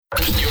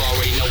You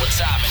already know what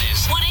time it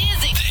is. What is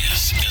it?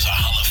 This is a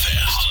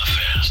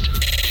Hollafest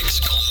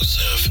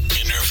exclusive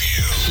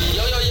interview.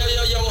 Yo,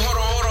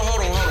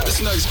 hold on.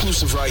 This is not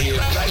exclusive right here.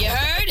 You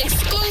heard?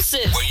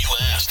 Exclusive. Where you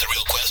ask the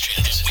real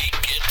questions, we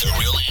get the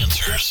real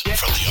answers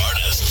from the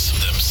artists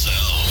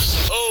themselves.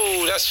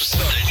 Oh, that's what's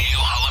up. The new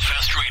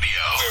Hollafest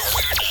Radio,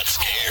 where we're not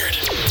scared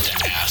to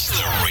ask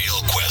the real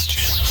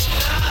questions.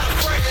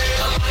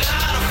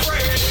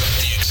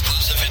 The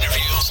exclusive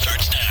interview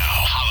starts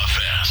now.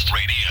 Hollafest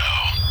Radio.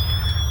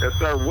 Yes,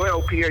 sir.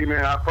 Well, PA,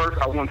 man,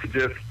 I want to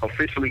just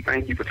officially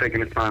thank you for taking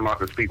the time out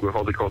to speak with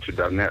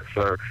holyculture.net,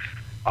 sir.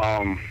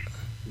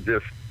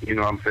 Just, you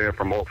know what I'm saying,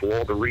 for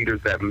all the readers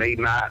that may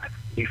not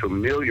be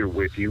familiar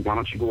with you, why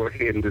don't you go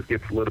ahead and just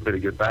give us a little bit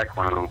of your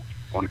background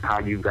on how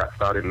you got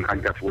started and how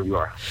you got to where you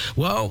are.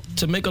 Well,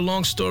 to make a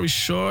long story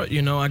short,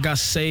 I got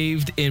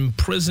saved in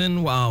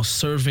prison while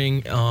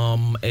serving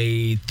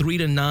a 3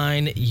 to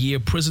 9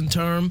 year prison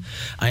term.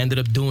 I ended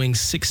up doing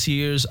 6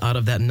 years out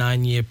of that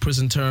 9-year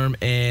prison term,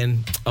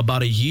 and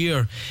about a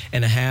year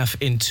and a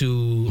half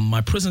into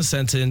my prison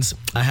sentence,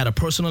 I had a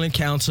personal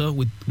encounter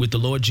with the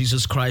Lord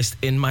Jesus Christ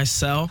in my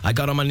cell. I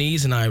got on my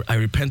knees and I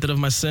repented of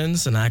my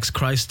sins and I asked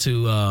Christ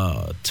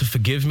to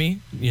forgive me,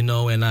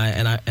 and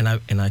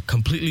I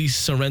completely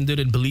surrendered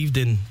and believed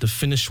in the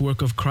finished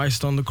work of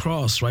Christ on the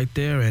cross right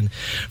there. And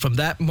from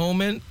that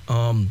moment,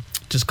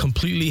 just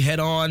completely head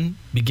on,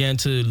 began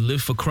to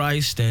live for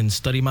Christ and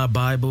study my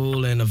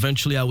Bible, and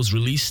eventually I was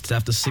released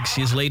after 6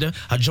 years later.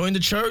 I joined the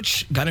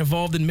church, got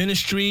involved in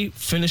ministry,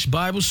 finished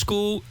Bible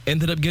school,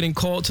 ended up getting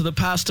called to the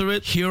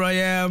pastorate. Here I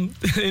am,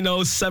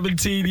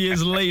 17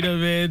 years later,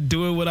 man,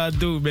 doing what I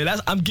do, man.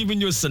 I'm giving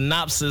you a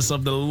synopsis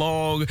of the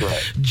long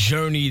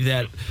journey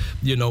that,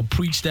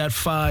 Preach That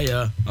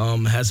Fire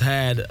has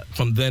had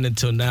from then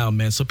until now,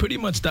 man. So pretty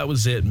much that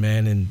was it,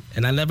 man.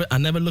 And I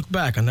never look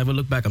back.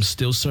 I'm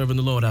still serving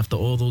the Lord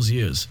after all those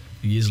years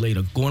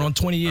later, going on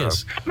 20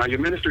 years. Now, your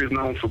ministry is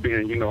known for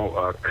being,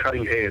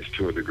 cutting edge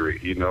to a degree.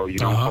 You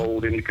don't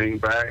hold anything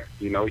back.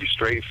 You're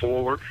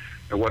straightforward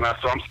and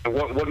whatnot. So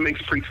what makes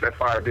Preach That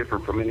Fire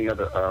different from any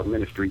other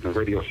ministries and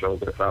radio shows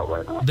that's out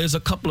right now? There's a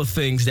couple of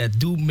things that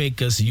do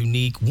make us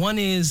unique. One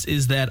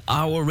is that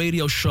our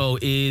radio show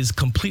is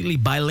completely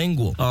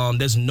bilingual.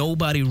 There's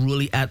nobody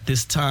really at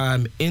this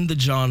time in the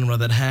genre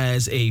that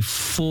has a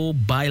full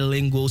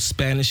bilingual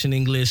Spanish and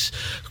English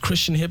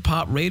Christian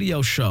hip-hop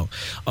radio show.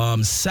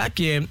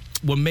 Second,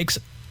 what makes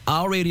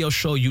our radio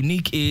show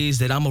unique is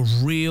that I'm a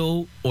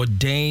real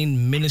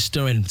ordained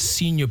minister and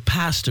senior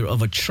pastor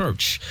of a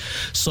church.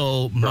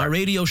 So my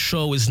radio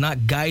show is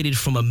not guided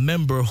from a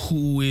member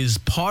who is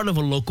part of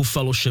a local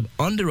fellowship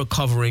under a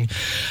covering.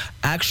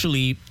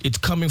 Actually, it's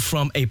coming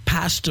from a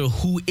pastor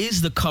who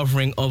is the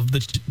covering of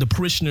the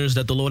parishioners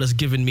that the Lord has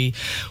given me,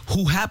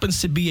 who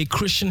happens to be a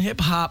Christian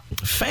hip-hop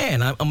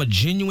fan. I'm a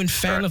genuine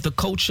fan of the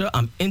culture.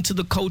 I'm into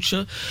the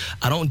culture.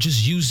 I don't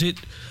just use it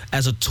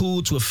as a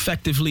tool to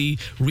effectively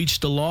reach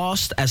the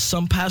lost, as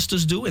some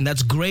pastors do, and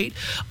that's great.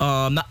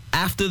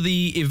 After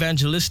the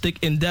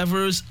evangelistic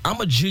endeavors, I'm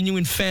a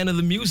genuine fan of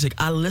the music.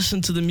 I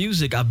listen to the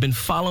music. I've been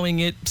following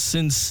it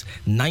since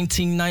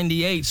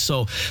 1998.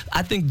 So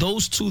I think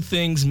those two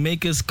things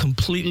make us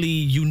completely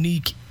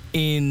unique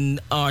in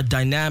our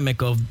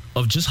dynamic of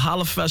just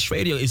Hollafest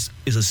Radio. Is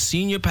a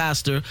senior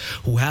pastor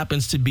who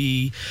happens to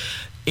be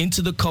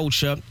into the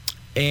culture.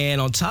 And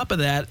on top of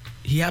that,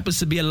 he happens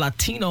to be a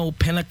Latino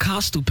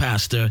Pentecostal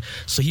pastor.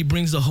 So he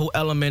brings the whole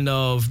element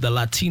of the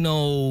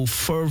Latino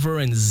fervor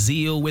and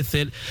zeal with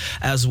it,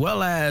 as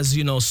well as,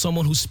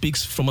 someone who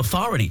speaks from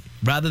authority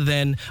rather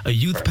than a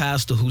youth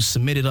pastor who's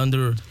submitted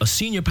under a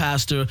senior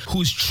pastor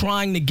who's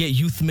trying to get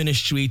youth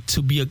ministry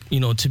to be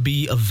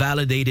a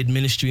validated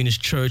ministry in his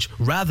church.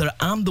 Rather,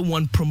 I'm the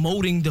one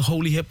promoting the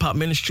holy hip hop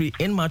ministry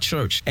in my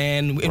church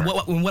and in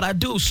what I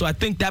do. So I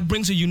think that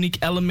brings a unique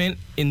element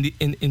in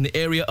the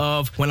area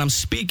of when I'm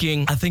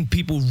speaking. I think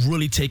people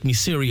really take me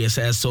serious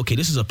as, okay,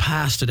 this is a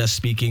pastor that's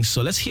speaking,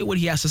 so let's hear what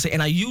he has to say.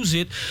 And I use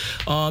it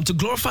to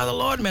glorify the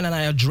Lord, man, and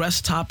I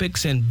address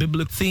topics and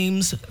biblical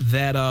themes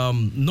that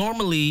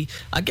normally,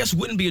 I guess,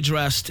 wouldn't be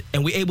addressed,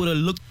 and we're able to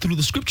look through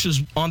the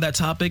scriptures on that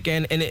topic,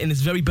 and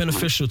it's very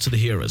beneficial to the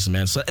hearers,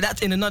 man. So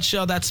that's, in a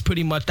nutshell, that's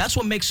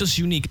what makes us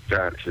unique.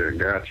 Gotcha.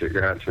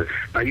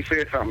 Now, you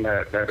said something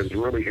that is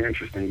really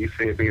interesting. You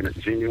said being a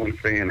genuine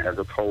fan as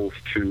opposed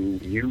to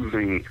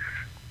using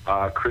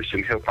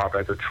Christian hip hop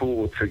as a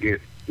tool to get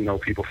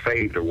people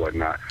saved or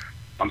whatnot.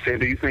 I'm saying,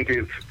 do you think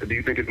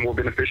it's more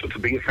beneficial to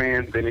be a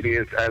fan than it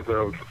is as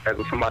of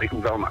somebody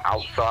who's on the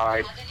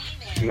outside,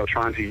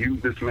 trying to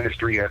use this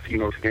ministry as,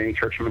 to gain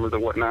church members or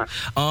whatnot?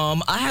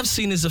 I have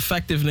seen its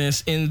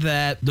effectiveness in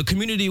that the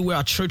community where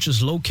our church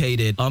is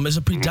located is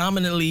a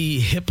predominantly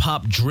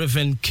hip-hop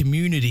driven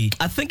community.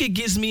 I think it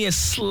gives me a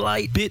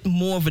slight bit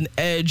more of an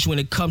edge when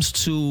it comes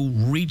to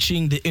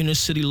reaching the inner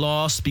city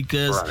lost,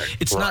 because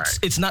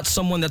it's not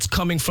someone that's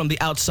coming from the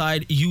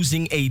outside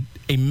using a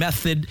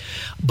method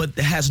but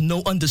has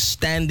no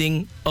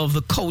understanding of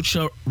the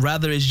culture.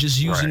 Rather, is just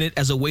using it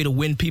as a way to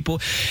win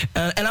people.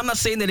 And I'm not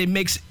saying that it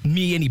makes me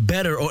be any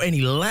better or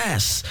any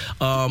less.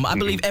 I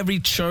believe every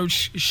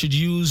church should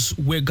use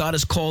where God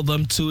has called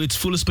them to its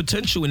fullest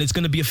potential, and it's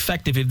going to be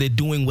effective if they're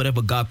doing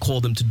whatever God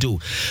called them to do.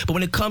 But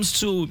when it comes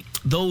to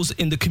those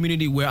in the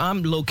community where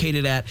I'm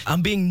located at,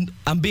 I'm being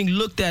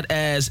looked at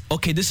as,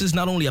 okay, this is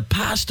not only a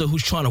pastor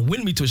who's trying to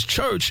win me to his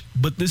church,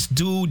 but this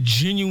dude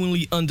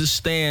genuinely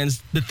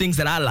understands the things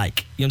that I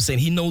like. You know what I'm saying?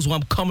 He knows where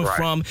I'm coming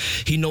from.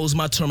 He knows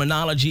my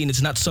terminology, and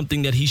it's not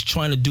something that he's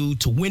trying to do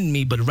to win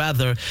me, but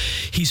rather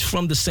he's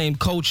from the same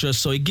culture.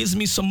 So it gives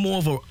me some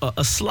more of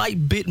a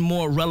slight bit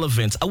more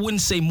relevance. I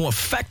wouldn't say more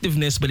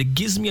effectiveness, but it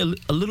gives me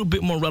a little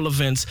bit more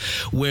relevance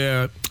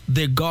where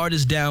their guard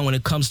is down when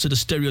it comes to the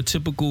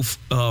stereotypical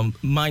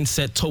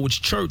mindset towards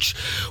church.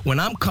 When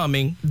I'm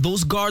coming,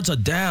 those guards are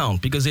down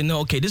because they know,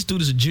 okay, this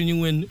dude is a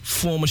genuine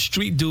former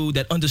street dude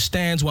that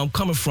understands where I'm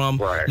coming from.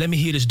 Right. Let me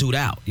hear this dude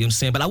out. You know what I'm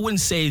saying? But I wouldn't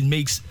say it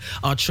makes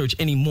our church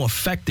any more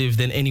effective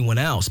than anyone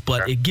else,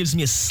 but it gives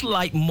me a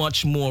slight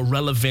much more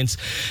relevance,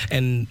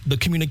 and the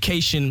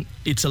communication,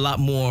 it's a lot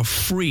more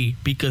free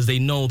because they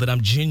know that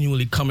I'm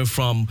genuinely coming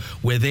from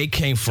where they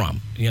came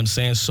from. You know what I'm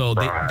saying? So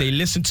they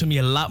listen to me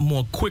a lot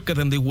more quicker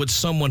than they would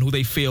someone who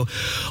they feel,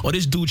 oh,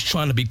 this dude's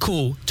trying to be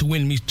cool to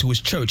win me to his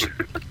church.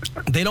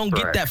 They don't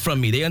get that from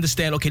me. They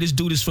understand, okay, this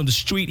dude is from the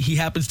street. He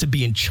happens to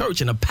be in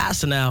church and a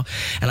pastor now,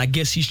 and I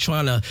guess he's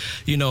trying to,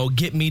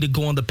 get me to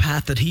go on the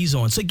path that he's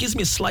on. So it gives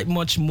me a slight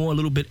much more, a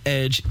little bit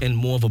edge and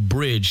more of a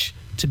bridge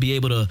to be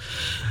able to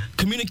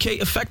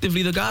communicate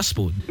effectively the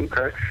gospel.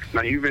 Okay.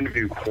 Now, you've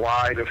interviewed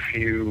quite a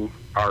few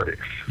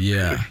artists.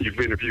 Yeah. You've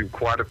interviewed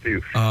quite a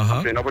few.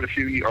 Uh-huh. And over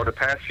the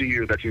past few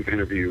years that you've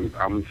interviewed,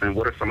 I'm saying,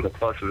 what are some of the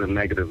pluses and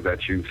negatives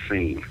that you've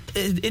seen?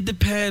 It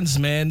depends,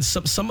 man.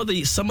 Some of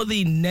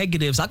the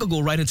negatives, I could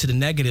go right into the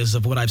negatives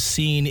of what I've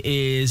seen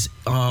is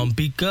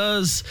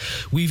because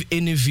we've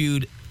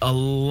interviewed a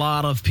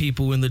lot of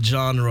people in the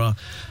genre,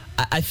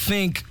 I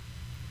think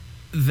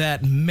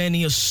that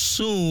many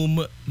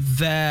assume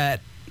that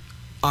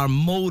our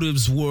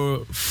motives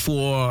were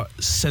for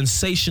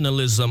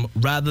sensationalism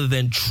rather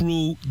than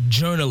true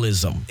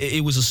journalism.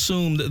 It was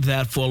assumed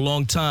that for a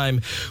long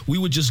time we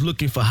were just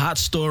looking for hot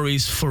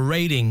stories for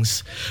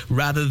ratings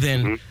rather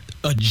than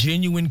a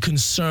genuine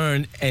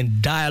concern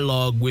and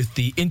dialogue with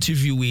the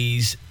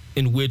interviewees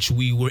in which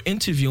we were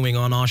interviewing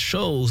on our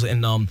shows.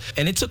 And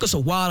it took us a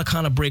while to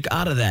kind of break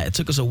out of that.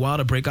 Because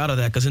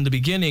in the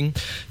beginning,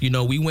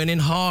 we went in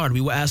hard.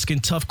 We were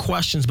asking tough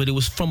questions, but it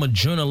was from a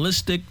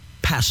journalistic,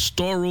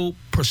 pastoral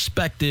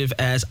perspective.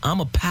 As I'm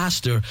a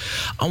pastor,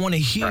 I want to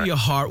hear your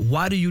heart.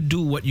 Why do you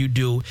do what you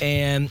do?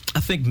 And I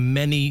think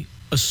many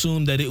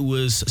assumed that it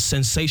was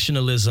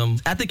sensationalism.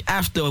 I think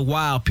after a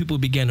while, people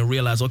began to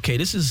realize, okay,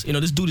 this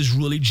dude is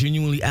really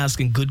genuinely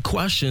asking good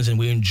questions and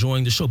we're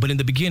enjoying the show. But in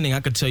the beginning,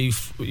 I could tell you,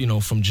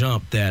 from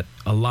jump that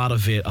a lot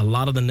of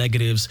the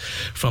negatives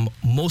from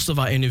most of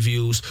our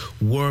interviews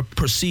were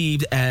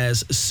perceived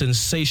as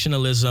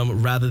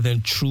sensationalism rather than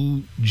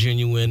true,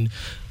 genuine,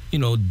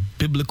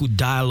 biblical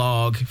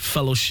dialogue,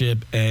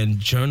 fellowship, and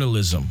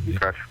journalism.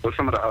 Okay. What's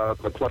some of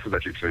the pluses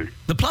that you've seen?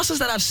 The pluses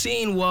that I've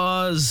seen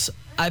was,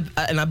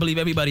 and I believe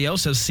everybody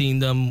else has seen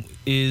them,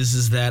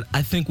 is that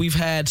I think we've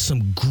had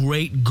some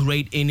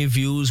great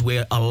interviews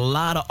where a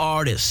lot of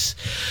artists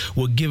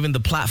were given the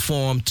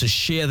platform to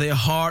share their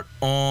heart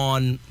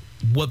on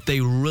what they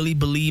really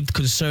believed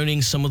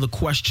concerning some of the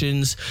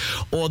questions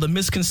or the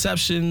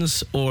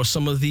misconceptions or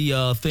some of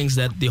the things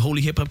that the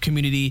holy hip-hop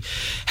community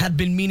had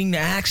been meaning to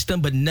ask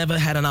them but never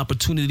had an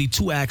opportunity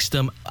to ask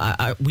them.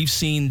 We've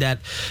seen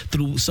that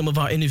through some of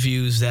our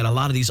interviews that a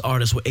lot of these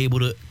artists were able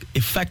to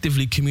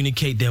effectively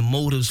communicate their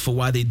motives for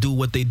why they do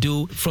what they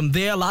do. From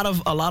there, a lot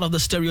of the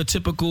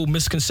stereotypical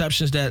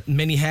misconceptions that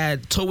many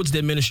had towards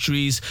their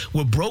ministries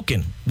were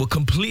broken, were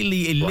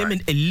completely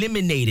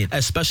eliminated,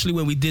 especially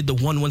when we did the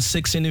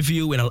 116 interview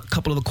and a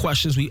couple of the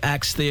questions we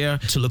asked there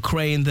to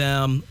Lecrae and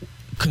them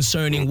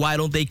concerning why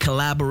don't they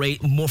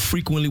collaborate more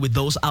frequently with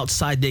those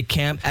outside their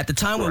camp. At the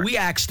time when we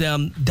asked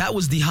them, that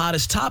was the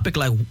hottest topic,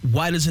 like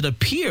why does it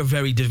appear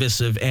very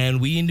divisive?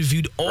 And we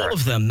interviewed all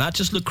of them, not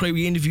just Lecrae,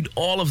 we interviewed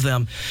all of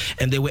them,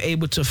 and they were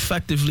able to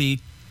effectively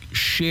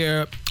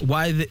share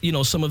why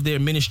some of their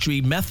ministry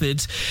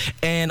methods,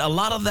 and a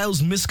lot of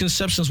those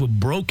misconceptions were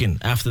broken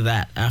after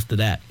that,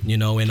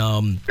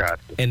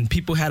 and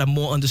people had a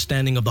more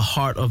understanding of the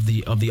heart of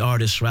the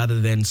artist rather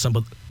than some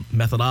of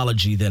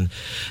methodology than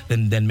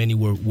many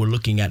were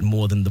looking at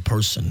more than the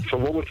person. So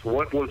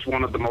what was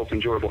one of the most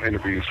enjoyable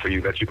interviews for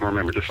you that you can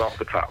remember just off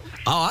the top?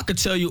 Oh, I could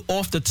tell you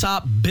off the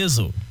top,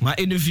 Bizzle. My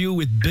interview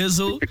with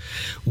Bizzle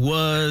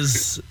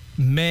was,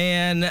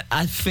 man,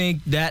 I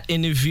think that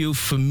interview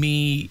for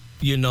me,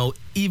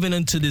 even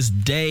into this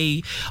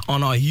day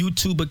on our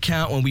YouTube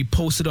account, when we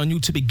post it on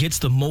YouTube, it gets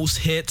the most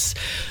hits.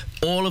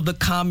 All of the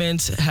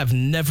comments have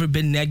never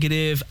been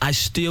negative. I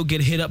still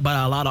get hit up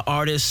by a lot of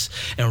artists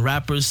and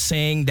rappers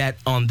saying that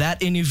on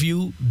that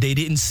interview, they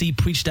didn't see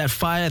Preach That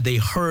Fire. They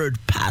heard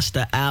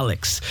Pastor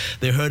Alex.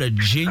 They heard a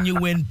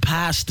genuine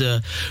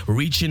pastor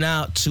reaching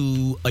out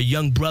to a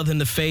young brother in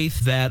the faith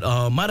that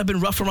might have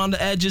been rough around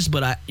the edges,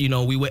 but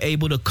we were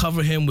able to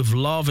cover him with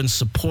love and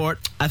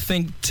support. I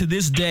think to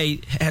this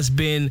day has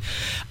been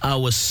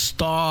our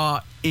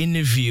star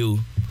interview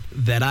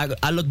that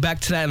I look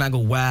back to that and I go,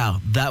 wow,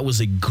 that was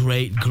a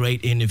great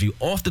interview.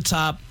 Off the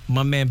top,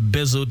 my man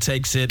Bizzle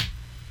takes it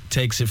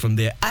from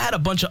there. I had a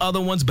bunch of other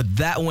ones, but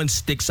that one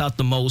sticks out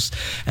the most,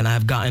 and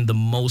I've gotten the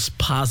most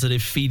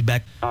positive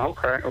feedback.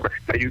 Okay.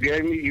 Now you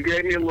gave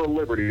me a little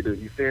liberty.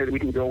 You said we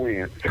can go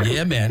in.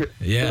 Yeah, man.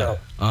 Yeah.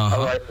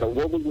 All right. So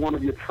what was one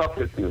of your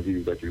toughest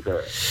interviews that you've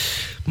had?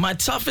 My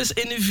toughest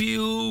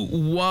interview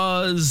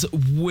was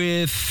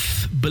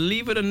with,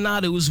 believe it or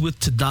not, it was with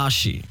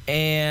Tedashii.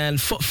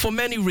 And for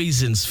many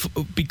reasons.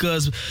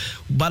 Because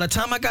by the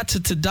time I got to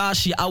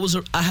Tedashii,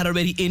 I had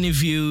already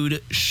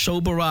interviewed Sho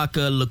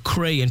Baraka,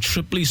 Lecrae, and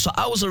Tripoli. So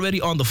I was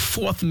already on the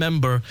fourth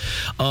member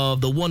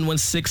of the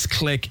 116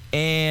 clique.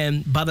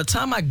 And by the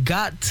time I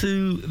got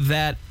to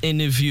that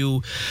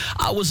interview,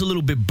 I was a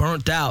little bit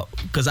burnt out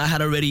because I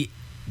had already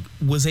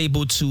was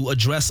able to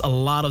address a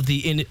lot of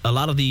the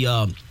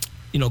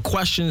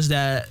questions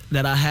that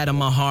I had in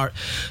my heart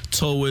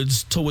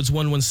towards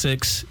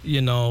 116,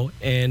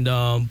 and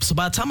so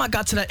by the time I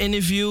got to that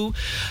interview,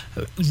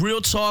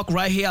 real talk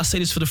right here, I'll say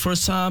this for the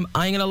first time,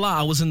 I ain't gonna lie,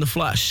 I was in the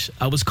flesh.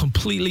 I was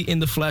completely in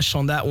the flesh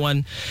on that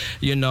one.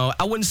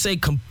 I wouldn't say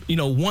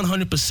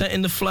 100%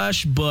 in the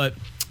flesh, but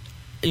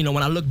when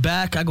I look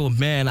back, I go,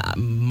 man,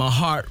 my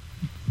heart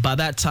by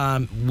that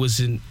time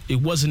wasn't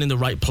in the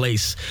right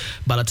place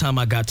by the time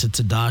I got to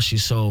Tedashii.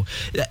 So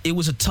it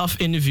was a tough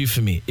interview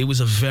for me. It was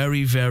a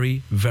very,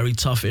 very, very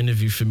tough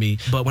interview for me.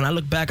 But when I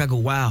look back, I go,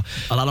 wow,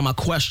 a lot of my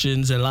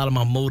questions and a lot of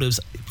my motives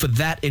for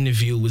that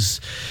interview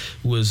was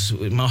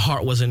my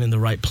heart wasn't in the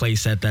right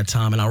place at that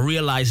time. And I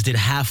realized it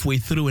halfway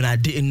through, and I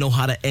didn't know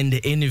how to end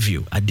the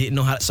interview. I didn't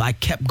know how to, so I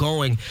kept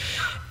going.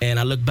 And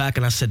I look back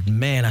and I said,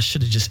 man, I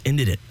should have just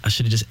ended it. I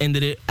should have just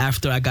ended it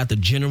after I got the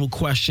general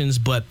questions.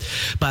 But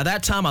by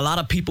that time, a lot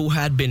of people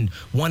had been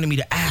wanting me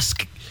to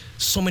ask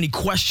so many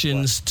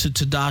questions to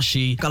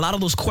Tedashii. A lot of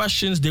those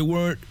questions, they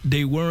weren't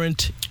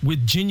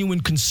with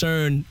genuine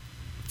concern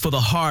for the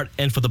heart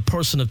and for the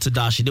person of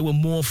Tedashii. They were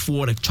more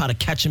for to try to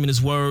catch him in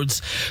his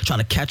words, try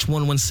to catch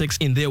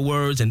 116 in their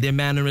words and their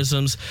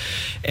mannerisms.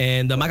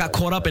 And I got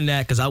caught up in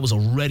that because I was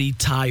already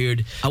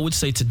tired. I would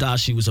say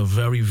Tedashii was a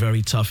very,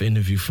 very tough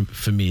interview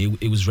for me.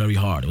 It was very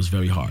hard. It was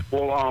very hard.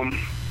 Well,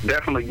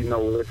 definitely,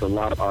 there's a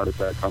lot of artists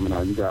that are coming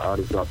out. You got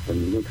artists up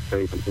in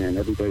mixtapes, and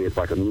every day it's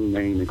like a new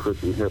name in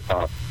Christian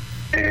hip-hop.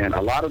 And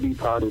a lot of these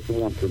artists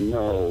want to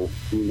know,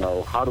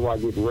 how do I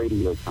get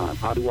radio time?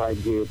 How do I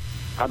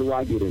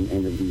get an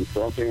interview?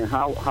 So I'm saying,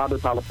 how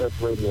does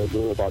Hollafest Radio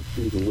go about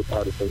choosing which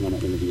artists they want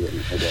to interview and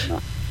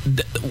whatnot?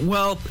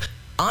 Well,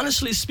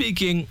 honestly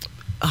speaking,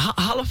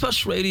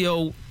 Hollafest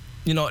Radio,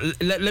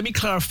 let me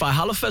clarify.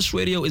 Hollafest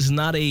Radio is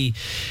not a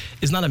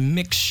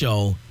mix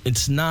show.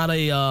 It's not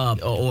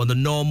or the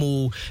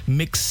normal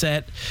mix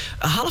set.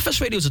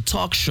 Hollafest Radio is a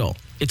talk show.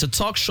 It's a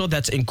talk show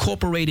that's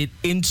incorporated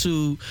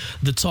into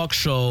the talk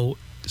show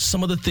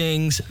some of the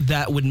things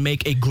that would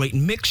make a great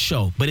mix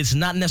show, but it's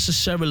not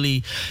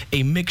necessarily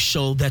a mix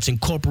show that's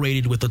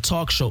incorporated with a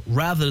talk show.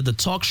 Rather, the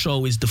talk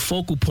show is the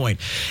focal point.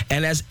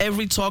 And as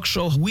every talk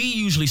show, we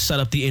usually set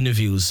up the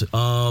interviews.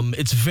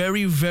 It's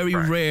very, very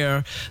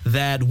rare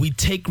that we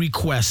take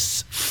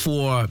requests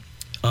for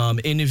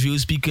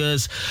interviews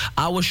because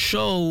our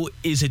show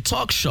is a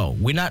talk show.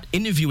 We're not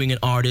interviewing an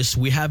artist.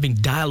 We're having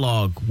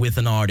dialogue with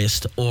an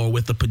artist or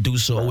with a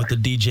producer or with a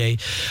DJ.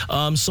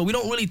 So we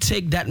don't really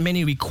take that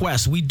many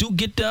requests. We do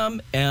get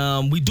them.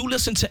 We do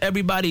listen to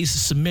everybody's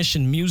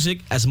submission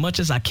music as much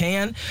as I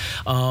can,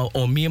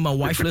 or me and my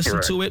wife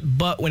listen to it.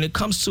 But when it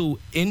comes to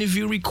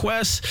interview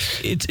requests,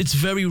 it's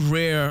very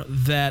rare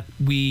that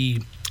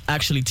we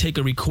actually take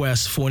a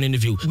request for an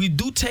interview. We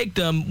do take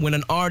them when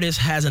an artist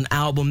has an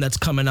album that's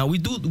coming out. We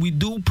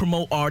do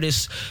promote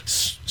artists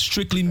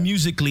strictly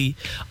musically,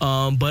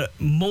 but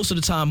most of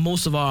the time,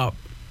 most of our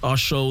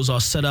shows are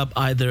set up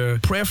either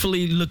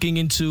prayerfully looking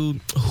into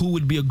who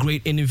would be a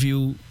great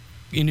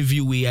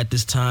interviewee at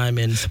this time,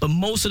 but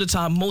most of the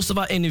time, most of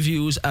our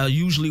interviews are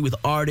usually with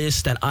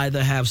artists that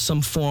either have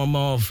some form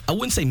of, I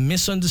wouldn't say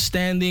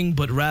misunderstanding,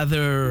 but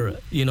rather,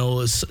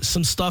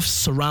 some stuff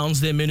surrounds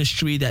their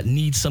ministry that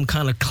needs some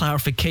kind of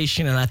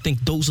clarification, and I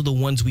think those are the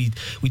ones we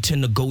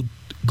tend to go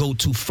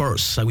to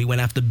first. So we went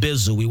after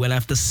Bizzle, we went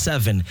after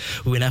Seven,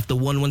 we went after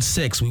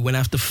 116, we went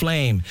after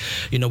Flame.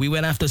 We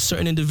went after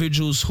certain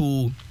individuals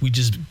who we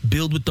just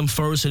build with them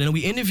first, and then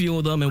we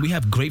interview them, and we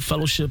have great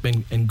fellowship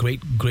and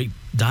great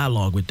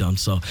dialogue with them.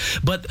 So,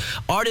 but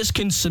artists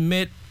can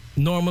submit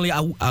normally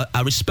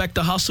I respect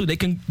the hustle. They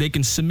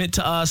can submit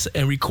to us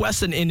and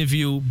request an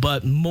interview,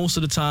 but most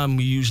of the time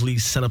we usually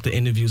set up the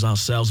interviews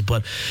ourselves.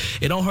 But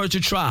it don't hurt to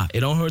try.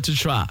 It don't hurt to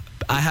try.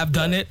 I have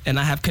done it, and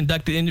I have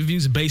conducted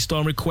interviews based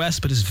on requests,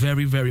 but it's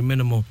very, very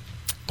minimal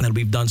that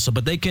we've done so.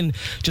 But they can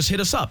just hit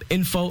us up,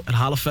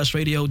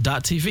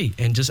 info@hollafestradio.tv,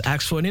 and just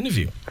ask for an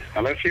interview. Now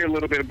let's hear a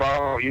little bit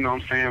about, you know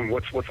what I'm saying,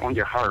 what's on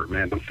your heart,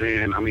 man. I'm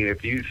saying, I mean,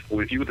 if you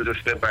were to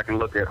just step back and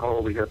look at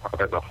holy hip-hop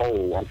as a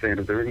whole, I'm saying,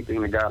 is there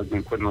anything that God has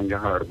been putting on your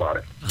heart about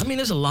it? I mean,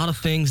 there's a lot of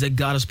things that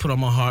God has put on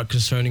my heart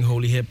concerning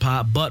holy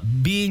hip-hop,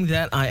 but being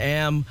that I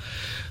am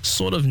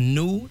sort of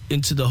new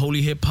into the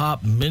holy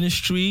hip-hop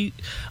ministry,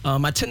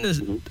 I tend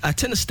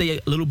to stay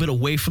a little bit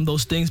away from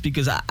those things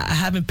because I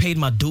haven't paid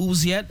my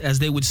dues yet, as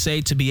they would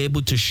say, to be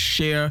able to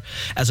share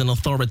as an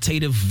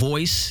authoritative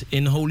voice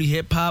in holy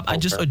hip-hop. I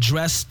just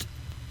addressed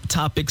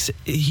topics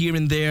here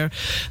and there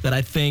that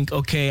I think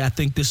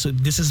this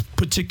is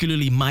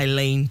particularly my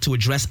lane to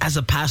address. As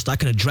a pastor, I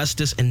can address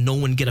this and no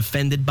one get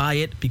offended by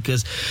it,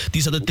 because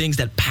these are the things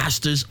that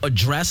pastors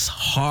address,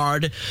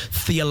 hard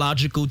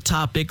theological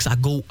topics. I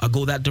go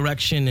that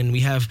direction and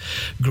we have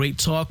great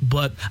talk,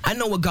 but I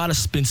know what God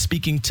has been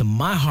speaking to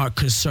my heart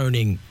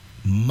concerning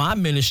my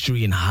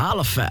ministry in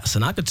Hollafest,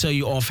 and I could tell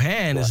you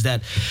offhand is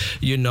that,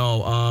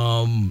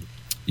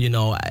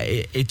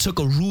 it took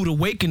a rude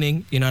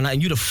awakening,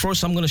 and you're the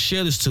first I'm going to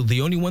share this to.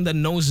 The only one that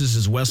knows this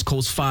is West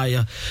Coast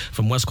Fire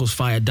from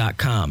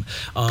westcoastfire.com.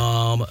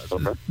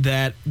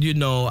 That,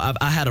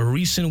 I had a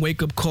recent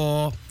wake-up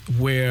call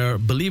where,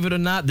 believe it or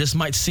not, this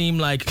might seem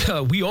like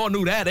we all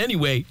knew that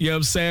anyway, you know what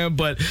I'm saying?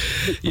 But,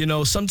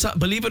 sometimes,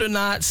 believe it or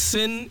not,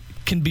 sin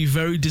can be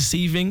very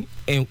deceiving,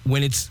 and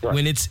when it's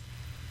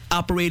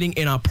operating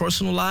in our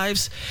personal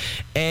lives.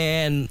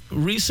 And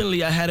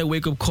recently I had a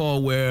wake-up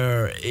call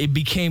where I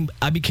became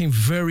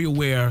very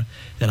aware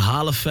that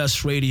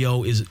Hollafest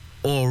Radio is,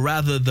 or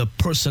rather the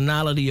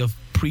personality of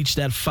Preach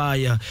That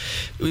Fire,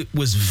 it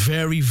was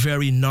very,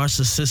 very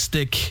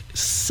narcissistic,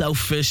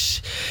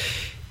 selfish,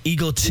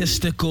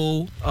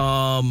 egotistical,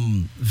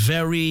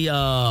 very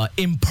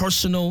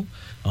impersonal,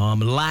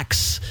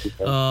 lacks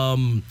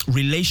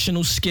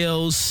relational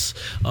skills,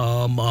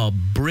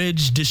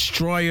 bridge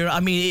destroyer. I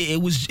mean,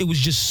 it was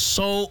just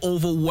so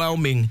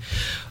overwhelming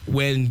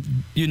when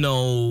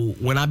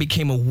I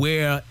became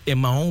aware in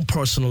my own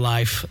personal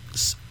life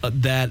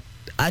that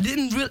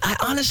I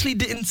honestly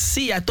didn't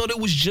see. I thought I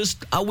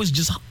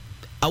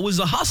was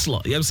a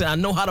hustler. You know what I'm saying? I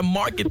know how to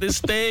market this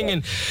thing,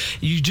 and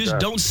you just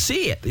don't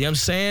see it. You know what I'm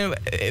saying?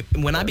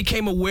 When I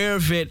became aware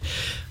of it,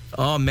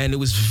 oh, man, it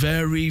was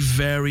very,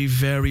 very,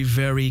 very,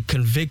 very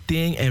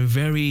convicting and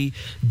very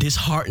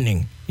disheartening.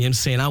 You know what I'm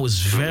saying? I was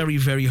very,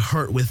 very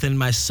hurt within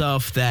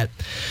myself that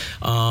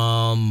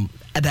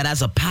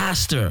as a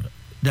pastor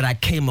that I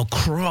came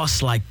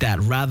across like that,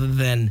 rather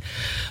than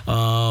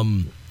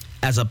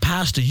as a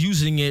pastor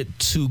using it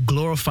to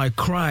glorify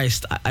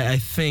Christ. I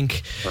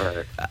think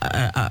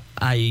I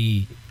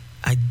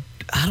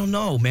don't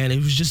know, man. I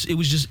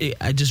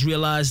just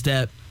realized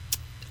that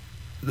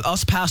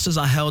us pastors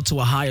are held to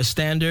a higher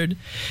standard,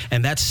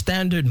 and that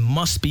standard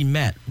must be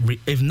met.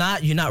 If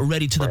not, you're not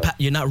ready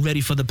you're not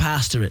ready for the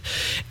pastorate.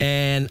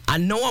 And I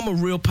know I'm a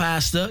real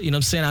pastor. You know what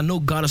I'm saying? I know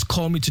God has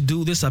called me to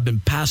do this. I've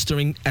been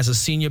pastoring as a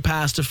senior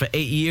pastor for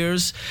 8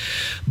 years,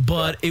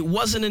 but it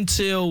wasn't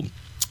until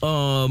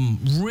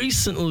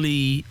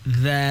recently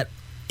that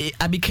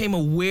I became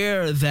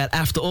aware that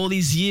after all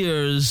these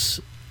years,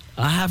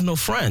 I have no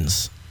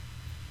friends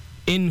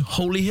in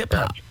holy hip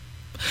hop.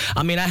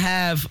 I mean, I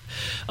have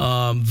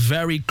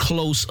very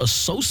close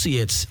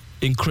associates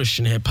in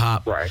Christian hip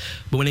hop, but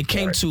when it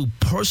came to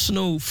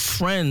personal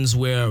friends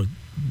where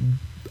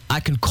I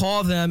can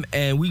call them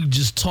and we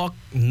just talk,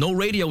 no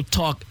radio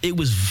talk, it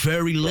was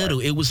very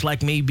little. It was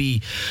like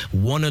maybe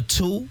one or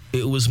two.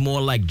 It was more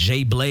like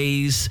Jay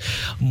Blaze,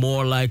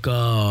 more like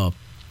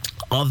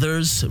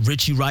others,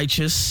 Richie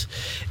Righteous.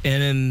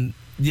 And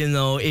then,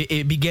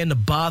 it began to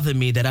bother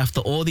me that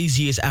after all these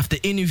years, after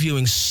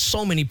interviewing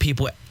so many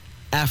people,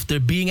 after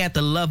being at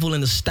the level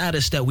and the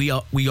status that we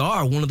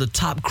are one of the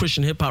top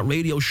Christian hip-hop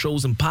radio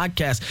shows and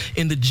podcasts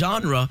in the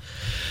genre,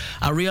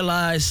 I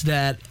realized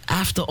that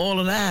after all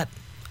of that,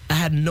 I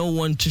had no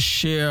one to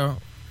share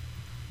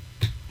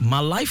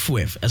my life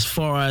with as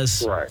far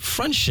as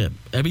friendship.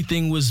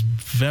 Everything was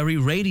very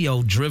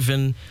radio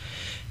driven,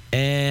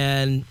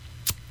 and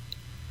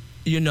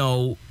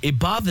it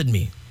bothered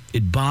me.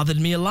 It bothered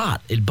me a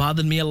lot. It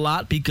bothered me a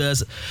lot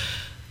because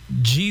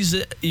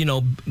Jesus,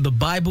 the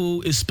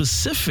Bible is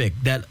specific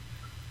that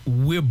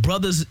we're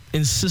brothers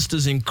and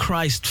sisters in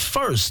Christ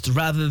first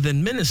rather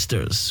than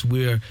ministers.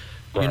 We're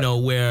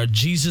where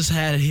Jesus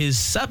had his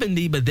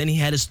 70, but then he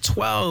had his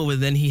 12,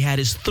 and then he had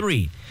his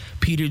 3,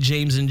 Peter,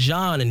 James, and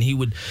John, and he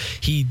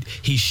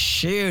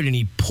shared and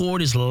he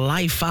poured his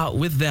life out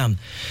with them.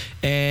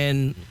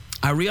 And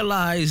I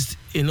realized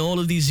in all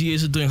of these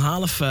years of doing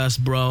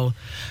Hollafest, bro,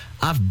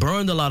 I've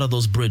burned a lot of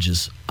those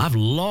bridges. I've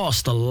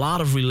lost a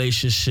lot of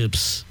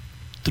relationships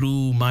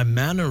through my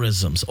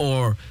mannerisms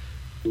or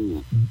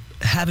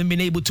haven't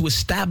been able to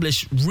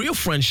establish real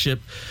friendship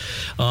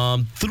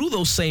through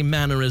those same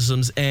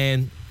mannerisms,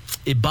 and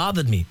it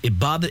bothered me.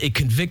 It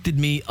convicted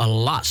me a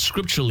lot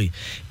scripturally.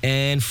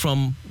 And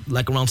from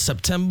like around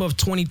September of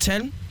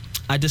 2010,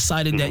 I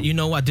decided that,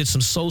 I did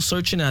some soul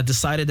searching, and I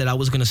decided that I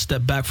was going to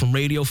step back from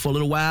radio for a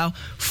little while,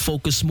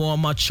 focus more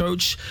on my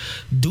church,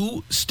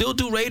 still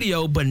do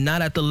radio, but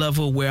not at the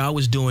level where I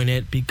was doing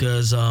it,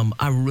 because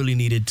I really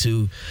needed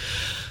to.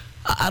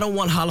 I don't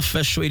want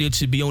Holofest Radio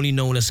to be only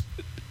known as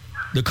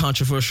the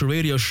controversial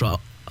radio show.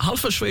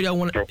 Holofest Radio,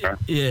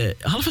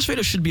 Holofest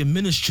Radio should be a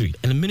ministry,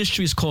 and the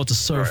ministry is called to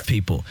serve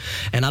people.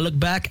 And I look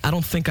back, I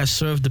don't think I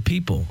served the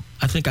people.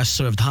 I think I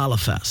served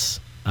Holofest.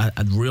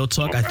 Real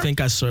talk, I think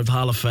I served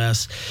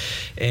Holofest,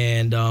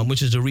 and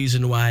which is the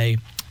reason why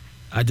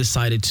I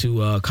decided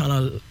to kind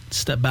of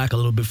step back a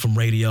little bit from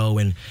radio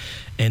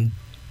and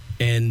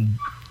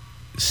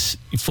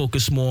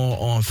focus more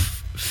on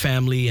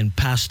family and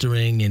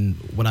pastoring and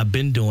what I've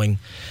been doing.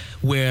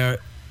 Where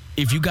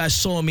if you guys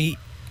saw me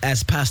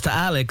as Pastor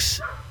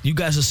Alex, you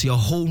guys will see a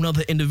whole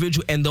nother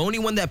individual. And the only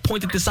one that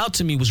pointed this out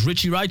to me was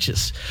Richie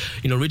Righteous.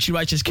 Richie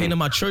Righteous came to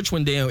my church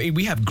one day, and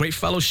we have great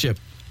fellowship.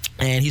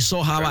 And he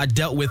saw how I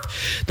dealt with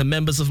the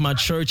members of my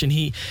church, and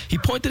he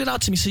pointed it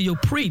out to me. He said, "Yo,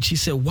 preach." He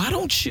said, "Why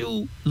don't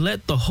you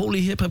let the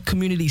holy hip hop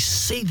community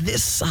see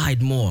this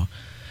side more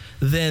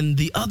than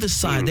the other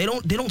side? They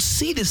don't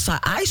see this side.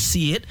 I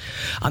see it.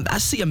 I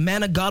see a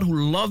man of God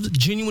who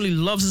genuinely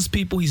loves his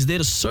people. He's there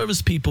to serve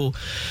his people.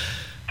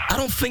 I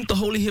don't think the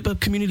holy hip hop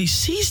community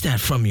sees that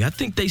from you. I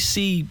think they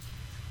see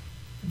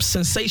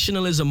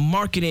sensationalism,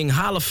 marketing,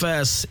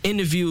 Holofest,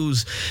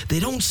 interviews. They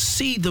don't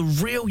see the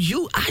real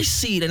you. I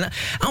see it, and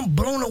I'm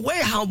blown away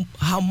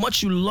how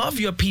much you love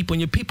your people, and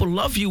your people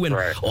love you, and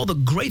all the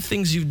great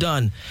things you've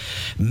done.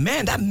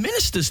 Man, that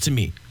ministers to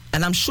me.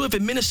 And I'm sure if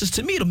it ministers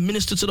to me, it'll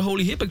minister to the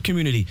holy hip hop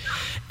community.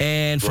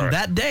 And from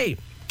that day,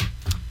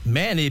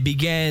 man, it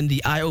began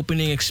the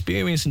eye-opening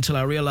experience until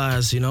I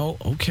realized,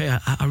 okay,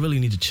 I really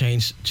need to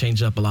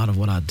change up a lot of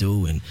what I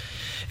do,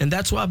 and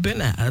that's where I've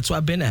been at. That's where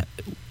I've been at.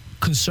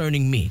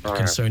 Concerning me.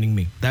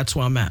 That's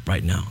where I'm at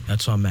right now.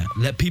 That's where I'm at.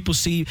 Let people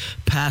see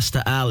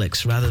Pastor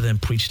Alex rather than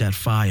preach that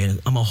fire.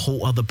 I'm a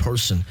whole other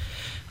person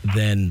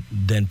than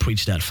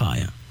preach that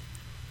fire.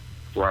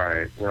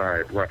 Right.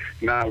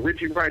 Now,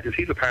 Richie Righteous,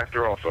 he's a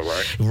pastor also,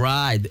 right?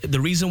 Right. The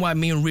reason why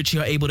me and Richie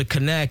are able to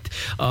connect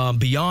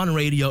beyond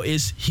radio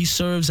is he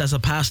serves as a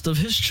pastor of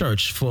his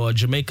church for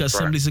Jamaica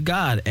Assemblies of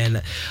God.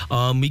 And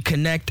we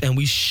connect and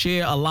we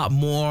share a lot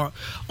more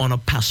on a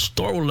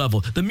pastoral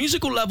level. The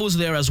musical level is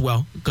there as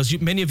well, because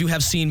many of you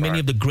have seen many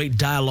of the great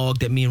dialogue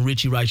that me and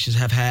Richie Righteous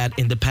have had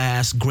in the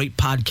past, great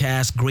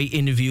podcasts, great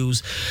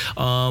interviews.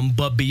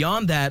 But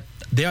beyond that,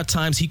 there are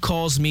times he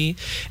calls me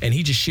and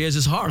he just shares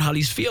his heart, how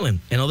he's feeling.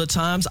 And other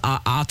times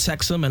I'll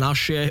text him and I'll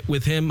share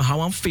with him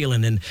how I'm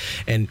feeling.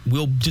 And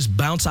we'll just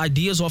bounce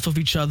ideas off of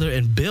each other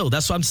and build.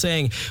 That's what I'm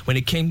saying. When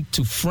it came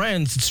to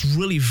friends, it's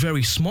really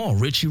very small.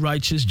 Richie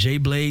Righteous, Jay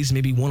Blaze,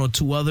 maybe one or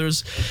two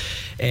others.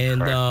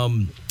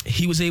 And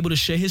he was able to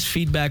share his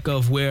feedback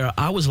of where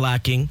I was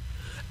lacking,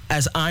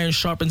 as iron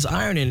sharpens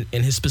iron. And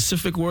his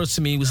specific words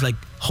to me was like,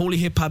 holy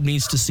hip hop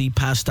needs to see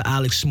Pastor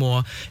Alex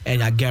more,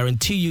 and I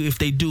guarantee you if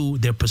they do,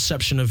 their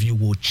perception of you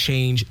will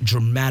change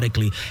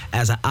dramatically,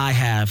 as I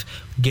have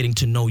getting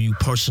to know you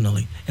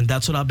personally. And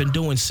that's what I've been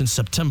doing since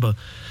September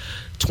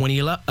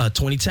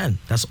 2010.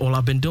 That's all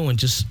I've been doing,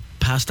 just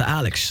Pastor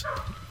Alex.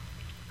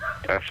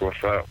 That's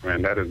what's up,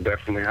 man. That is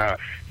definitely hot.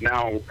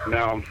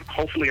 Now,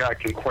 hopefully I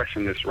can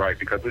question this right,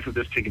 because this is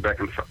just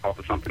piggybacking off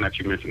of something that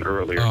you mentioned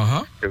earlier.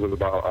 It was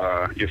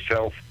about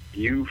yourself,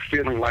 you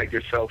feeling like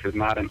yourself is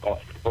not an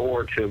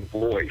authoritative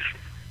voice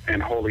in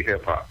holy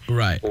hip-hop.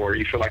 Right. Or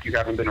you feel like you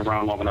haven't been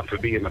around long enough to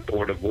be an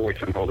authoritative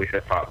voice in holy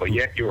hip-hop, but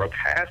yet you're a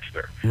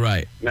pastor.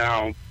 Right.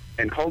 Now,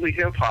 in holy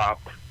hip-hop,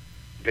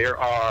 there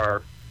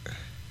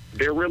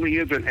really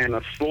isn't an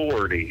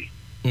authority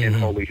in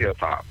holy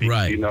hip-hop.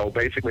 Right.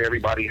 Basically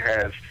everybody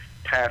has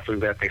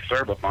pastors that they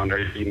serve up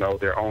under,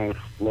 their own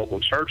local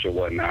church or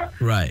whatnot.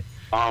 Right.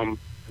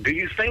 Do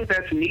you think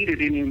that's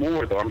needed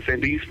anymore, though? I'm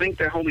saying, do you think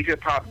that holy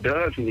hip-hop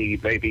does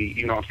need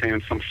maybe,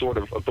 some sort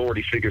of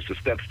authority figures to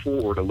step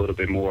forward a little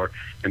bit more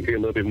and be a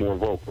little bit more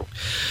vocal?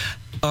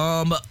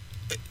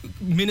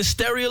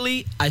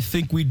 Ministerially, I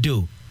think we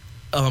do.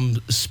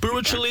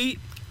 Spiritually,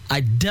 I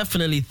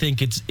definitely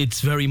think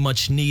it's very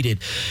much needed,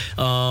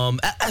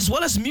 as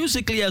well as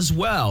musically as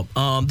well.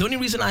 The only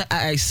reason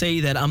I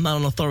say that I'm not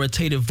an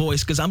authoritative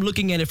voice, because I'm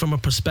looking at it from a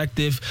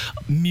perspective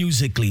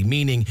musically,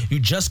 meaning you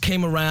just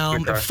came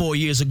around 4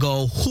 years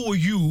ago. Who are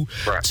you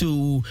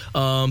to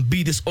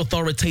be this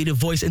authoritative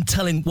voice and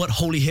telling what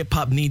holy hip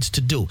hop needs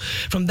to do?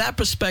 From that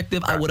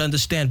perspective, I would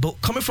understand.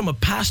 But coming from a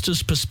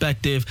pastor's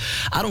perspective,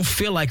 I don't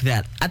feel like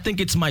that. I think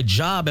it's my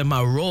job and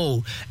my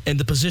role and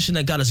the position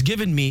that God has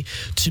given me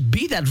to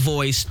be that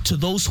voice to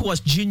those who are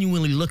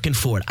genuinely looking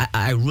for it.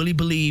 I really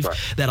believe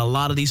that a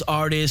lot of these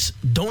artists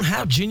don't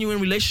have genuine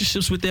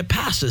relationships with their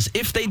pastors.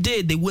 If they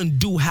did, they wouldn't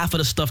do half of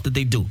the stuff that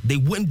they do. They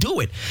wouldn't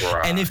do it.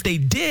 And if they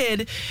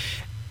did,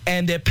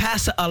 and their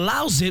pastor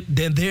allows it,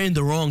 then they're in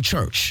the wrong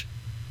church.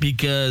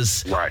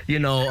 Because Right.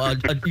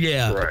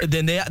 Right.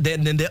 then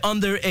they're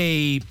under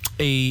a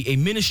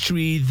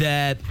ministry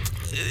that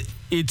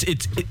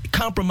it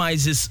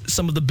compromises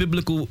some of the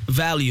biblical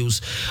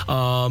values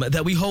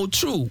that we hold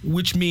true,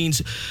 which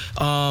means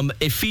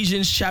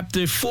Ephesians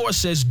chapter 4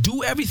 says,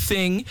 "Do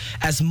everything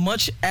as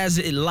much as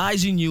it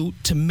lies in you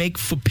to make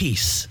for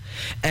peace."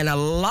 And a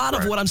lot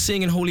of what I'm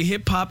seeing in holy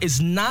hip hop is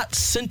not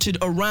centered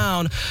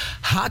around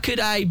how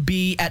could I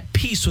be at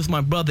peace with my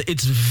brother.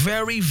 It's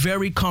very,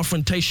 very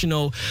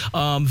confrontational,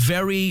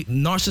 very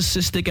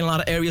narcissistic in a lot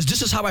of areas.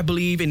 This is how I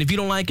believe, and if you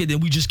don't like it, then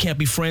we just can't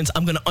be friends.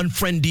 I'm going to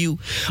unfriend you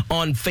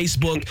on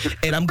Facebook,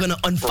 and I'm going to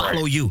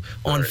unfollow you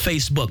on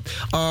Facebook.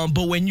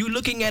 But when you're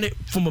looking at it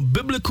from a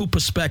biblical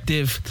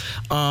perspective,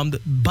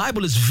 the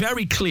Bible is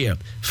very clear.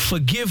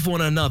 Forgive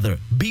one another.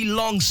 Be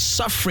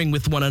long-suffering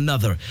with one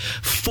another.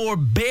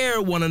 Forbear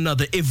one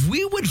another. If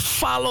we would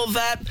follow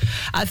that,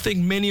 I think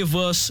many of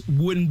us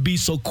wouldn't be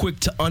so quick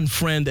to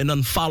unfriend and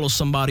unfollow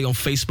somebody on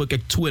Facebook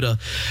and Twitter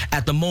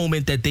at the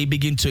moment that they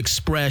begin to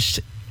express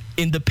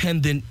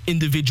independent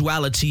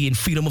individuality and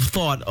freedom of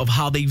thought of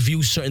how they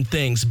view certain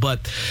things.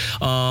 But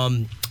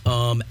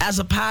as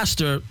a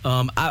pastor,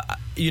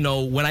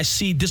 when I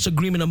see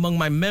disagreement among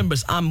my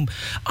members, I'm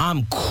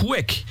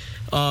quick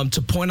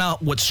to point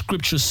out what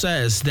Scripture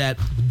says, that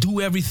do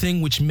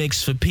everything which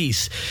makes for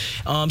peace.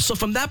 So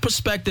from that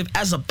perspective,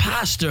 as a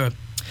pastor,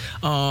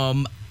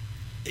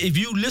 if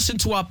you listen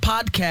to our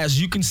podcast,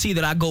 you can see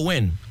that I go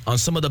in on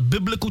some of the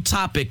biblical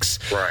topics.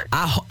 Right.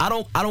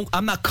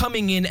 I'm not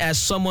coming in as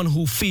someone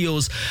who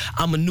feels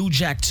I'm a new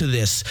jack to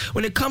this.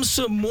 When it comes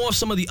to more of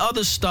some of the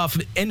other stuff,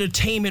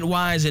 entertainment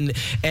wise and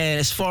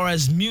as far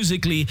as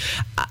musically,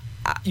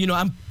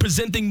 I'm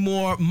presenting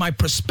more my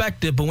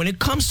perspective. But when it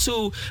comes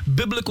to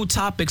biblical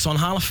topics on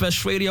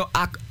Halafest Radio,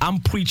 I'm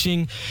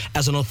preaching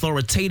as an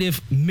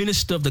authoritative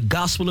minister of the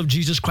gospel of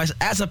Jesus Christ,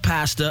 as a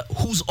pastor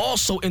who's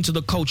also into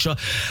the culture.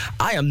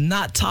 I am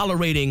not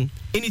tolerating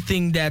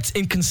anything that's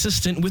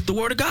inconsistent with the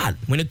Word of God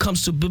when it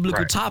comes to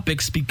biblical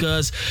topics,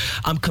 because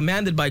I'm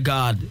commanded by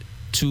God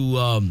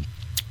to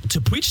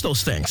preach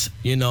those things,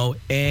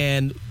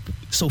 and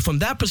so from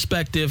that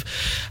perspective,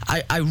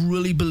 I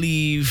really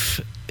believe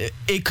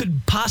it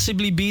could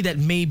possibly be that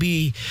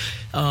maybe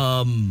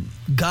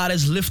God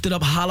has lifted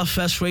up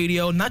Halafest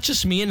Radio, not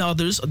just me and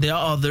others. There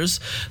are others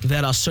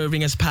that are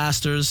serving as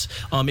pastors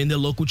in their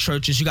local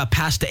churches. You got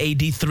Pastor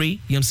AD3, you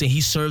know what I'm saying?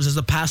 He serves as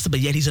a pastor, but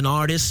yet he's an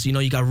artist.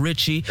 You got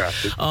Richie.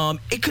 Gotcha.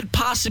 It could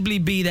possibly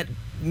be that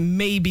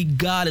maybe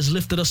God has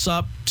lifted us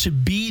up to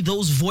be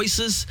those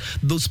voices,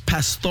 those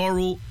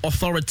pastoral,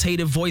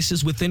 authoritative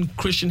voices within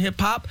Christian hip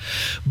hop.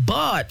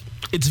 But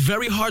it's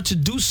very hard to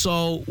do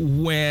so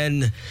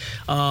when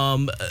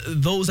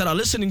those that are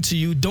listening to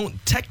you don't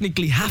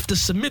technically have to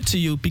submit to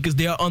you because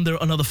they are under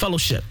another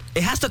fellowship.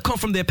 It has to come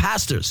from their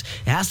pastors.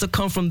 It has to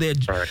come from their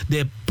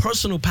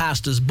personal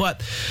pastors.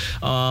 But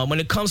when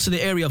it comes to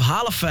the area of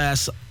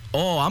Halafest,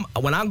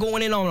 when I'm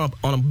going in on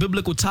a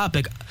biblical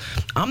topic,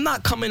 I'm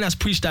not coming as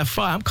Preach That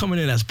Fire. I'm coming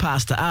in as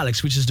Pastor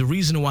Alex, which is the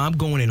reason why I'm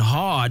going in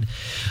hard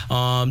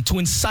to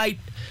incite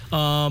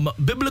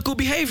biblical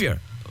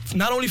behavior,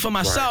 not only for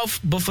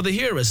myself, but for the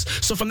hearers.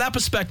 So from that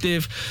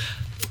perspective,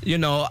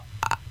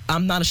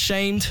 I'm not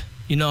ashamed.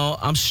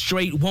 I'm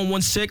straight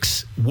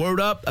 116, word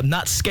up. I'm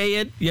not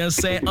scared. You know what I'm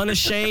saying?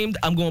 Unashamed.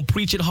 I'm going to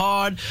preach it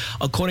hard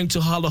according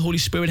to how the Holy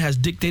Spirit has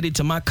dictated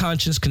to my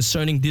conscience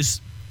concerning this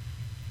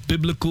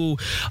biblical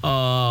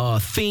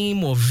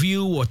theme or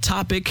view or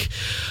topic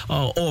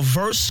or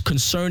verse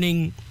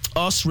concerning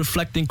us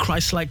reflecting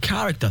Christ-like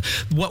character.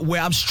 Where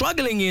I'm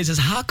struggling is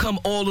how come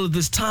all of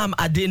this time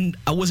I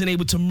wasn't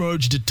able to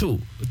merge the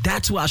two.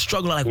 That's where I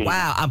struggle. Like,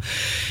 wow,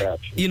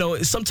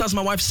 sometimes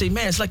my wife say,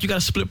 man, it's like you got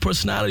a split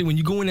personality. When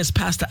you go in as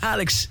Pastor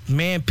Alex,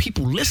 man,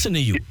 people listen to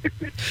you.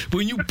 But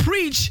when you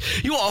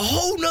preach, you're a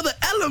whole nother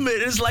element.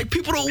 It's like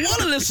people don't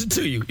want to listen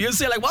to you. You know what I'm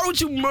saying? Like, why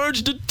don't you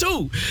merge the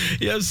two?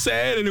 You know what I'm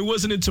saying? And it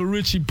wasn't until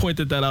Richie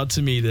pointed that out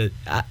to me that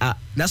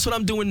that's what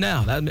I'm doing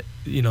now.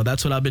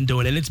 That's what I've been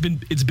doing, and it's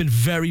been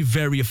very,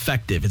 very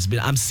effective.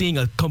 I'm seeing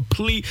I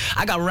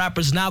got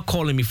rappers now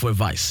calling me for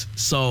advice.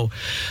 So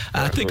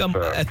I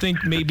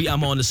think maybe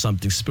I'm onto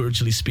something,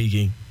 spiritually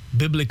speaking,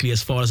 biblically,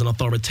 as far as an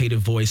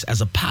authoritative voice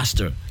as a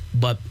pastor.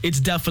 But it's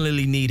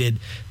definitely needed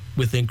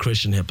within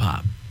Christian hip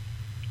hop.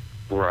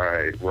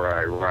 Right.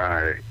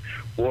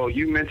 Well,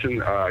 you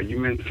mentioned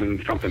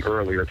something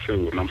earlier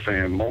too, and I'm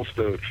saying most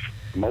of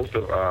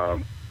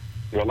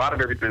a lot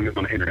of everything is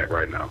on the internet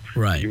right now.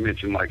 Right. You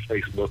mentioned like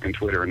Facebook and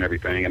Twitter and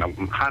everything, and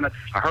I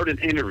heard an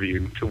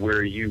interview to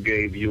where you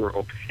gave your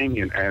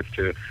opinion as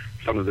to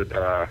some of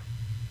the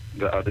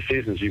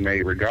decisions you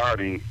made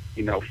regarding,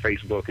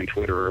 Facebook and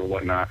Twitter or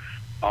whatnot.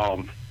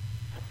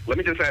 Let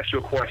me just ask you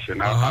a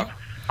question. I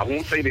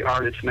won't say the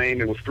artist's name.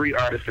 It was 3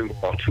 artists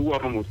involved. 2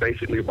 of them was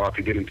basically about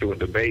to get into a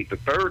debate. The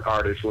third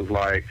artist was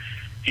like,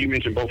 he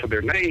mentioned both of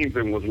their names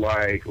and was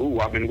like, ooh,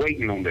 I've been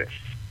waiting on this.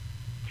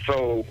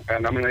 So,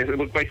 and I mean, it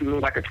was basically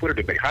like a Twitter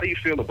debate. How do you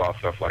feel about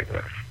stuff like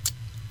that?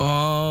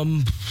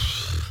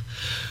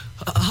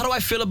 how do I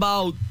feel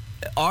about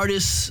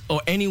artists or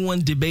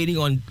anyone debating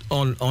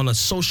on a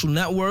social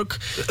network?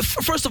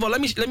 First of all, let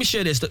me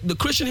share this. The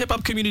Christian hip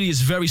hop community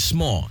is very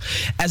small.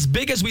 As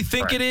big as we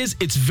think it is,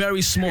 it's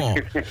very small.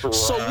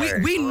 So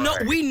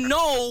we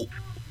know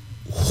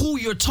who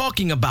you're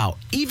talking about.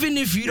 Even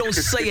if you don't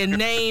say a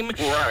name,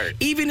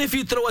 even if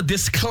you throw a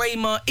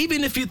disclaimer,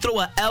 even if you throw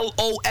a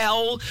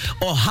LOL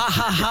or ha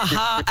ha ha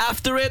ha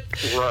after it,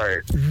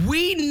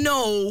 we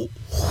know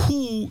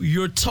who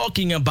you're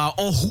talking about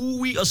or who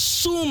we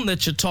assume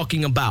that you're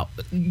talking about.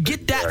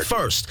 Get that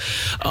first.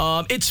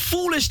 It's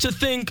foolish to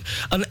think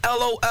an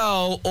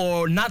LOL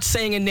or not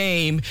saying a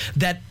name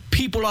that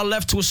people are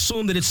left to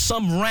assume that it's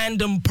some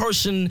random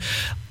person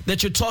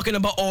that you're talking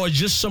about, or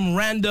just some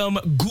random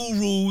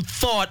guru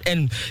thought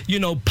and,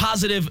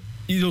 positive,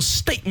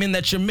 statement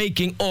that you're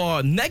making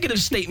or negative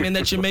statement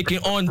that you're making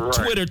on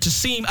Twitter to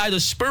seem either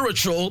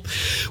spiritual.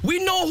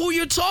 We know who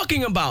you're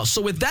talking about.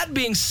 So with that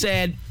being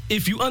said,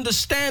 if you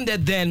understand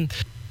that, then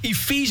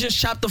Ephesians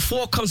chapter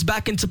 4 comes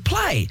back into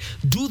play.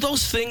 Do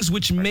those things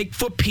which make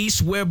for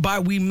peace, whereby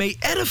we may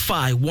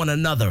edify one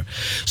another.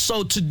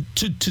 So to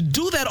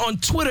do that on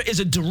Twitter is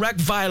a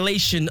direct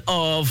violation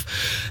of,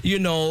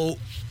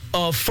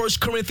 of 1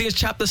 Corinthians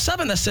chapter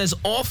 7 that says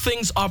all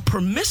things are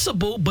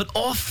permissible, but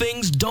all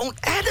things don't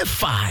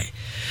edify.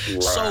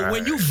 So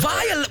when you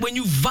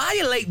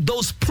violate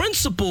those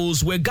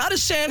principles where God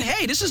is saying,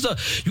 hey,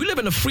 you live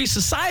in a free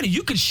society,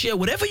 you can share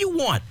whatever you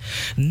want.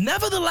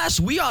 Nevertheless,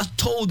 we are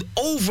told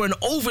over and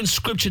over in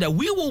scripture that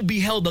we will be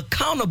held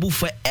accountable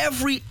for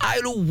every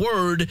idle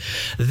word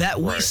that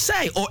we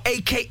say, or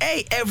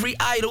AKA every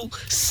idle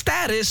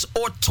status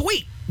or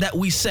tweet that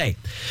we say.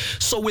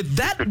 So with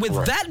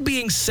that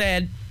being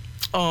said,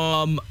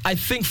 I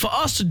think for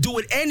us to do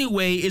it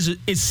anyway is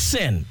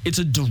sin. It's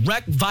a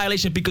direct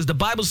violation, because the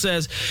Bible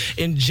says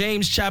in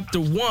James chapter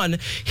 1,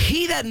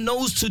 he that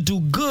knows to do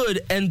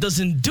good and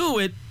doesn't do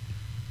it,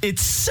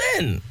 it's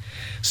sin.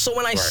 So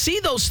when I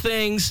see those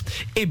things,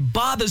 it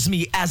bothers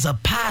me as a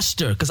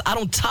pastor, because I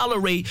don't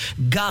tolerate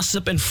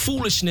gossip and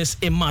foolishness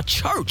in my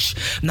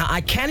church. Now,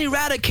 I can't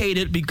eradicate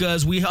it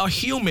because we are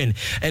human,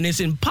 and it's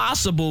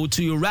impossible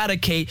to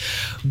eradicate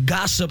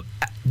gossip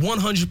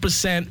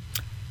 100%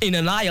 in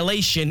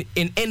annihilation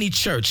in any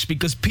church,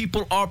 because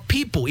people are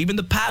people. Even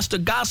the pastor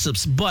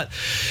gossips, but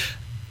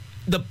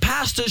the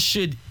pastor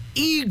should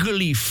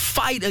eagerly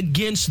fight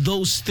against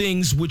those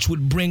things which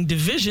would bring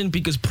division,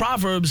 because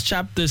Proverbs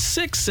chapter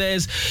 6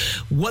 says,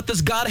 what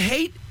does God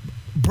hate?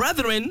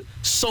 Brethren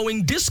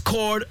sowing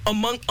discord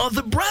among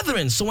other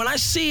brethren. So when I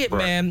see it,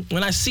 man,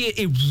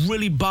 it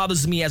really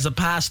bothers me as a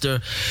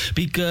pastor,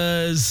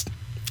 because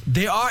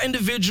there are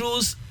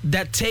individuals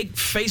that take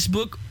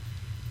Facebook,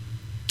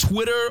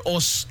 Twitter, or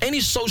any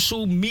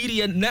social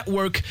media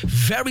network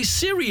very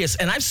serious.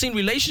 And I've seen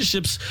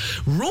relationships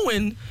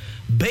ruined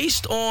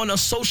based on a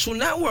social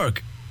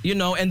network.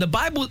 And the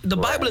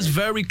Bible is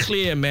very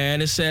clear,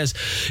 man. It says,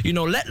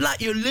 let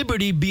not your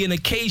liberty be an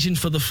occasion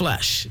for the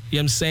flesh. You know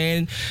what I'm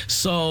saying?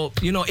 So,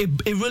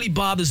 it really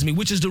bothers me,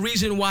 which is the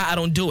reason why I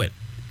don't do it.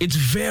 It's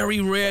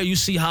very rare you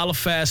see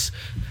Holofast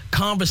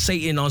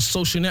conversating on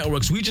social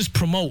networks. We just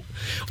promote,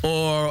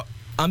 or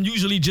I'm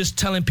usually just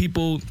telling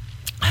people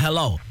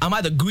hello. I'm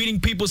either greeting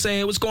people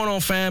saying, what's going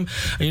on, fam?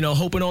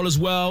 Hoping all is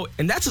well.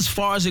 And that's as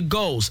far as it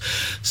goes.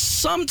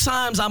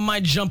 Sometimes I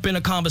might jump in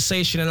a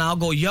conversation and I'll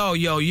go,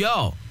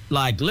 yo.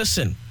 Like,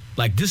 listen,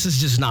 like, this is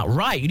just not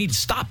right. You need to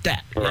stop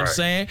that. You know what I'm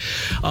saying?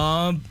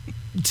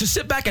 To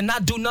sit back and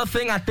not do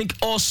nothing, I think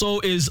also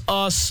is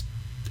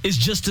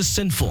just as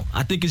sinful.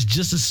 I think it's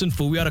just as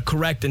sinful. We ought to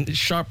correct and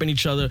sharpen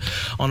each other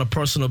on a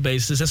personal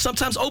basis, and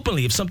sometimes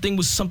openly. If something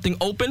was something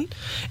open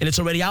and it's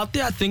already out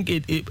there, I think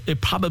it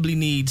probably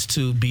needs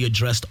to be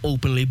addressed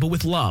openly, but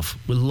with love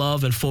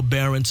and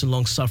forbearance and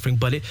long suffering.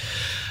 But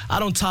I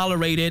don't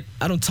tolerate it.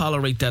 I don't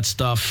tolerate that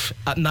stuff.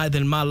 Neither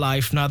in my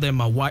life, neither in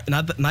my wife,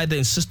 neither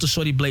in Sister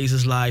Shorty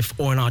Blaze's life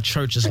or in our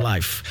church's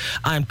life.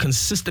 I am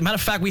consistent. Matter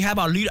of fact, we have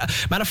our leader.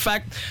 Matter of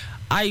fact,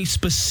 I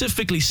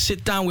specifically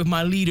sit down with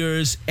my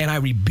leaders and I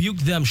rebuke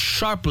them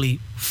sharply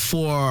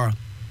for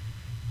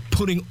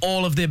putting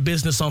all of their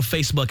business on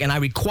Facebook. And I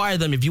require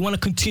them, if you want to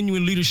continue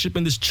in leadership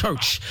in this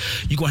church,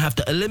 you're going to have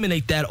to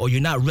eliminate that, or you're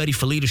not ready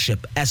for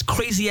leadership. As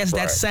crazy as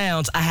that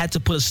sounds, I had to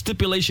put a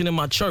stipulation in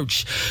my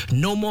church.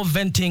 No more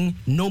venting,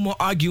 no more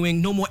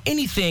arguing, no more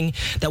anything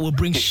that will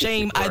bring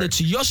shame either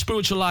to your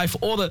spiritual life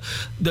or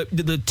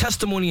the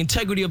testimony,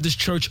 integrity of this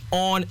church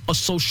on a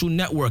social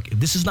network. If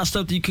this is not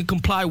something you can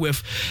comply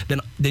with,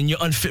 then you're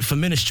unfit for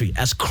ministry.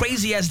 As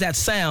crazy as that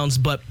sounds,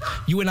 but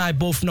you and I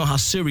both know how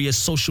serious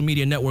social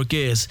media network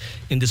is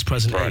in this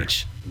present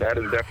age. That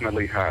is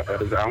definitely hot.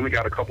 I only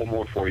got a couple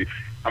more for you.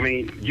 I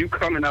mean, you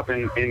coming up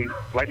in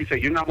like you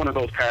said, you're not one of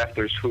those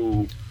pastors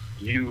who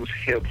use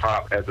hip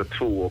hop as a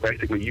tool.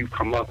 Basically, you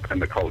come up in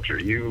the culture.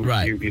 You know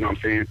what I'm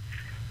saying?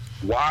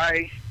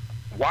 Why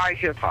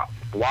hip hop?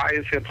 Why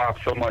is hip hop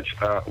so much?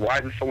 Why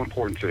is it so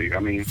important to you? I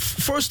mean,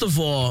 first of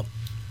all,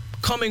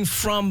 coming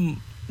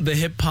from the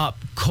hip hop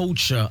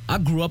culture, I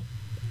grew up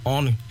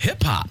on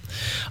hip hop.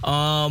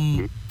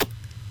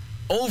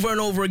 over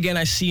and over again,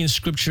 I see in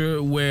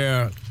Scripture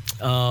where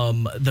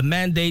the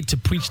mandate to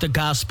preach the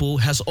gospel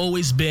has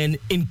always been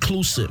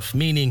inclusive,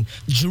 meaning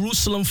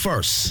Jerusalem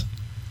first,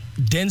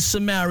 then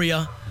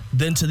Samaria,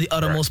 then to the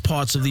uttermost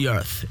parts of the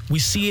earth. We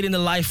see it in the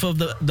life of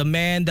the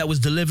man that was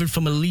delivered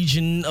from a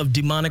legion of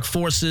demonic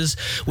forces,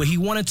 where he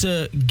wanted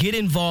to get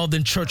involved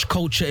in church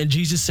culture, and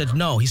Jesus said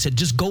no. He said,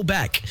 just go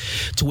back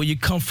to where you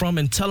come from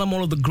and tell them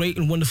all of the great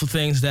and wonderful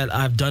things that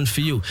I've done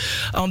for you.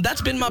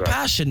 That's been my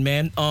passion,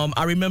 man.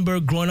 I remember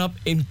growing up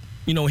in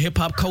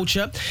hip-hop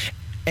culture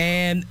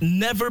and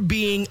never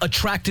being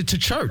attracted to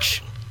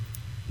church,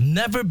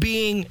 never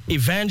being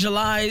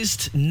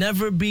evangelized,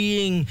 never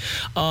being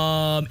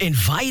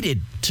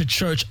invited to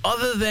church,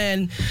 other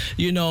than,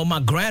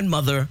 my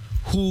grandmother,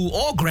 who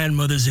all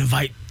grandmothers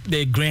invite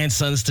their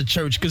grandsons to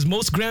church, because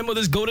most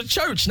grandmothers go to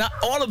church. Not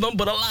all of them,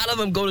 but a lot of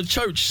them go to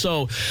church.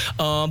 So,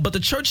 but the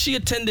church she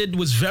attended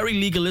was very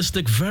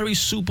legalistic, very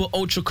super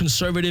ultra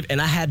conservative, and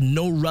I had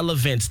no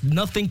relevance.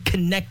 Nothing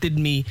connected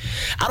me.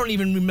 I don't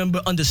even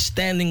remember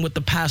understanding what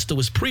the pastor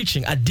was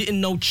preaching. I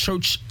didn't know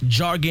church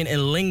jargon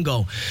and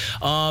lingo.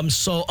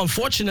 So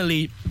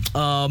unfortunately,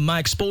 my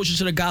exposure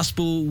to the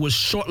gospel was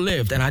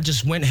short-lived, and I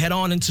just went head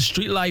on into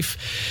street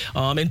life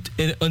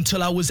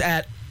until I was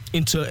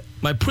into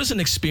my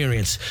prison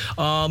experience.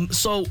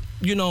 So,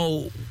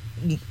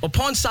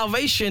 upon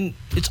salvation,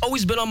 it's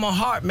always been on my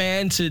heart,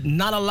 man, to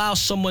not allow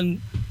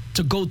someone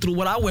to go through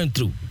what I went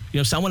through.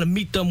 So I want to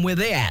meet them where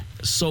they're at.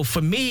 So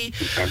for me,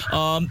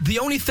 the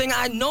only thing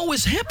I know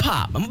is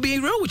hip-hop. I'm going to be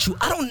real with you.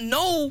 I don't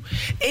know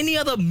any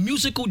other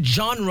musical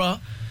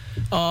genre.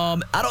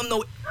 I don't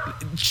know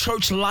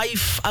church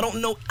life. I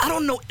don't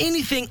know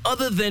anything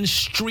other than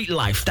street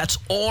life. That's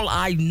all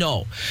I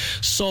know.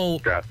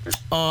 So,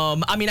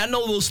 I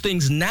know those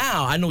things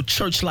now. I know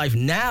church life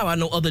now. I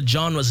know other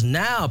genres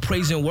now,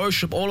 praise and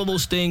worship, all of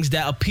those things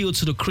that appeal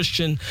to the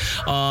Christian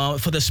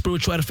for their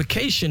spiritual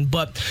edification.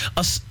 But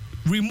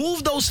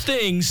remove those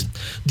things,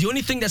 the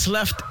only thing that's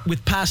left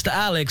with Pastor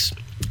Alex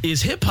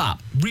is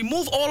hip-hop.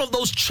 Remove all of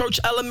those church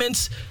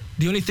elements,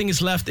 the only thing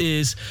is left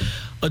is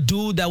a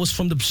dude that was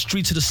from the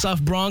streets of the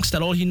South Bronx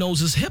that all he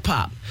knows is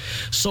hip-hop.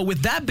 So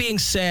with that being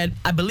said,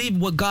 I believe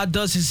what God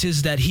does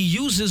is that he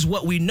uses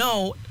what we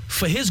know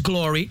for his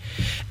glory,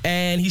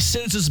 and he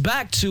sends us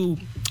back to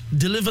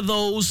deliver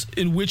those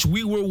in which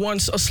we were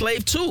once a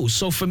slave to.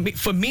 So for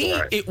me,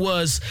 right, it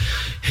was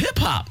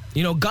hip-hop.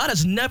 God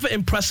has never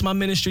impressed my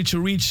ministry to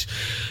reach,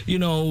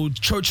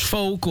 church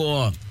folk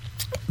or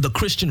the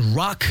Christian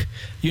rock,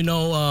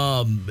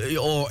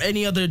 or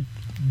any other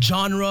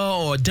genre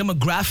or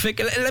demographic.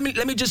 Let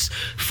me just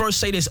first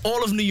say this: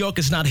 all of New York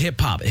is not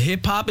hip hop.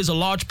 Hip hop is a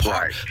large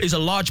part, is a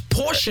large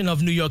portion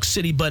of New York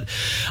City, but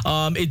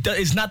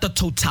it's not the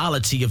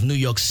totality of New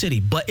York City.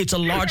 But it's a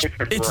large,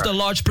 it's the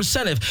large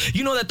percentage.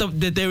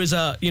 That there is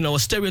a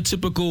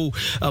stereotypical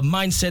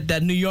mindset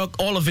that New York,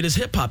 all of it is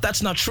hip hop.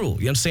 That's not true. You know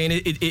what I'm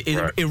saying?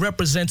 It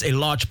represents a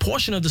large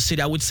portion of the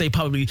city. I would say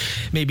probably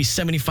maybe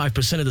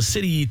 75% of the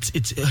city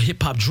it's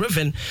hip hop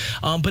driven.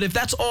 But if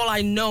that's all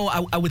I know,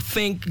 I would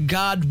think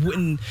God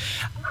wouldn't,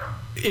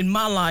 in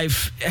my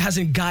life,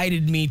 hasn't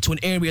guided me to an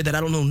area that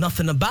I don't know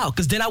nothing about,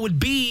 because then I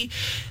would be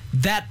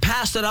that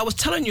pastor that I was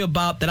telling you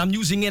about, that I'm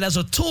using it as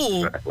a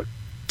tool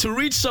to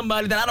reach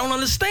somebody that I don't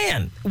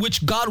understand,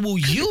 which God will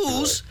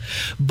use,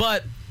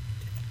 but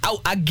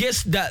I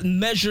guess that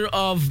measure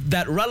of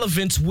that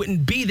relevance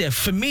wouldn't be there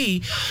for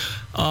me.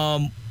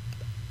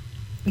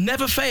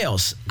 Never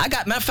fails.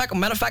 Matter of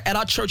fact, at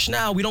our church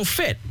now, we don't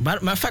fit.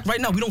 Matter of fact,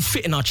 right now, we don't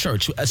fit in our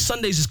church.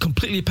 Sundays is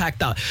completely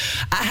packed out.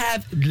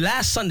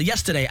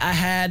 Yesterday, I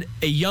had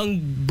a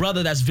young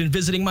brother that's been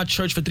visiting my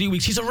church for 3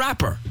 weeks. He's a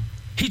rapper.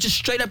 He just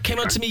straight up came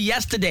up to me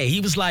yesterday. He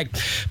was like,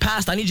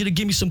 Pastor, I need you to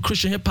give me some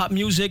Christian hip-hop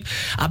music.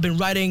 I've been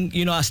writing,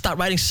 I stopped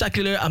writing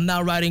secular. I'm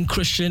now writing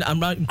Christian. I'm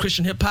writing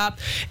Christian hip-hop,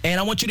 and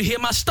I want you to hear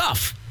my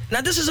stuff. Now,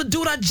 this is a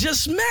dude I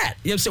just met. You know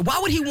what I'm saying? Why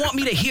would he want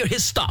me to hear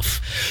his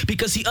stuff?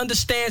 Because he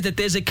understands that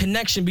there's a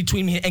connection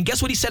between me. And guess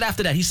what he said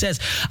after that? He says,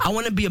 I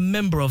want to be a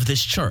member of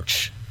this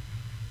church.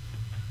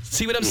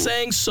 See what I'm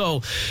saying? So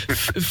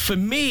for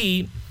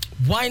me,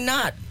 why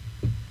not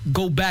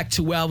go back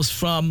to where I was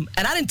from?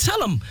 And I didn't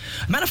tell him.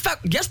 Matter of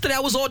fact, yesterday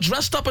I was all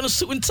dressed up in a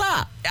suit and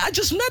tie. I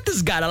just met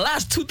this guy. The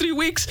last 2-3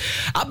 weeks,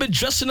 I've been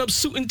dressing up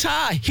suit and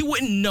tie. He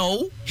wouldn't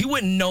know. He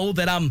wouldn't know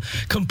that I'm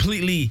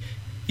completely,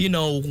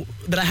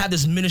 that I have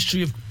this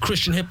ministry of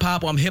Christian hip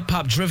hop, or I'm hip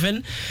hop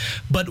driven.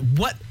 But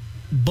what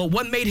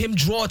made him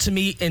draw to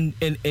me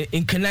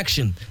in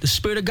connection? The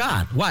Spirit of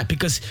God. Why?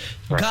 Because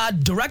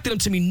God directed him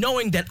to me,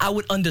 knowing that I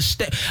would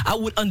understand.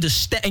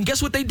 And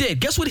guess what they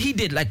did? Guess what he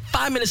did? Like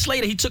 5 minutes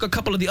later, he took a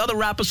couple of the other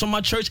rappers from my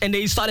church, and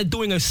they started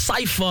doing a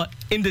cypher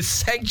in the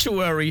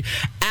sanctuary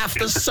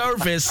after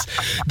service.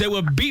 They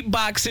were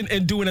beatboxing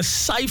and doing a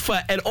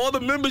cypher, and all the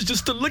members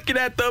just stood looking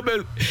at them,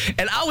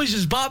 and I was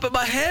just bobbing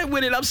my head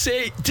with it. I'm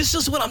saying, this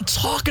is what I'm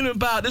talking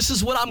about. This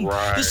is what I'm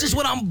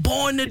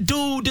born to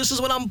do. This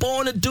is what I'm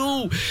born to do.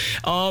 do.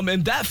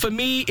 And that for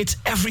me, it's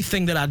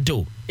everything that I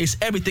do. It's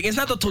everything. It's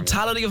not the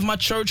totality of my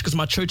church, because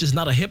my church is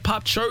not a hip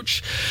hop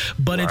church,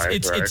 but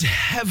it's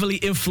heavily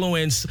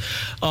influenced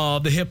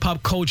the hip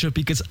hop culture,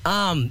 because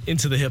I'm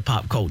into the hip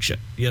hop culture.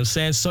 You know what I'm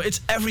saying? So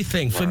it's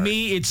everything. For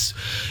me, it's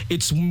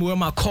where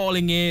my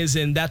calling is,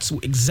 and that's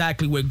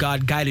exactly where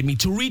God guided me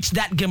to reach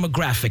that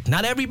demographic.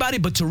 Not everybody,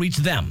 but to reach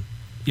them.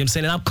 You know what I'm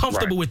saying? And I'm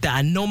comfortable with that.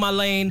 I know my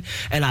lane,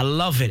 and I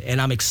love it, and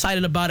I'm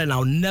excited about it, and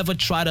I'll never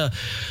try to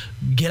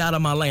get out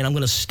of my lane. I'm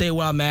going to stay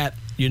where I'm at,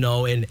 you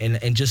know,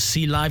 and just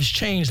see lives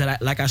change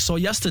like I saw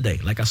yesterday.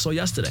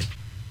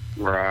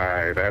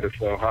 Right. That is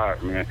so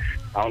hot, man.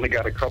 I only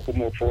got a couple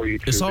more for you,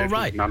 too. It's all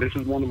right. Now, this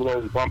is one of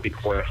those bumpy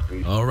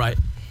questions. All right.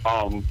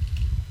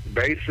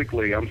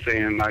 Basically, I'm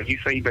saying, like, you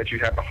say that you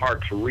have a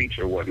heart to reach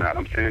or whatnot.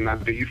 I'm saying, now,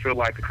 do you feel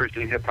like the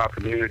Christian hip-hop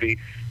community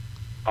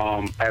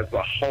as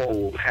a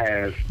whole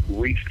has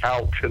reached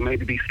out to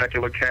maybe these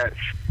secular cats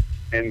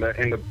in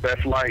the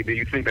best light? Do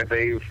you think that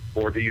do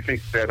you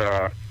think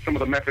that some of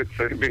the methods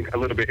have been a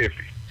little bit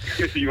iffy?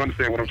 If you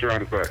understand what I'm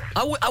trying to say.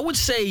 I would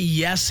say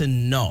yes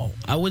and no.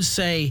 I would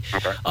say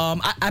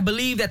I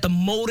believe that the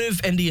motive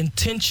and the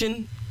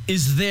intention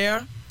is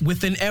there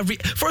within every.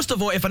 First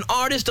of all, if an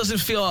artist doesn't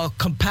feel a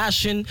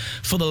compassion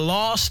for the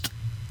lost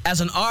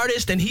as an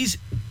artist, then he's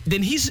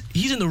in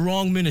the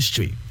wrong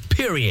ministry.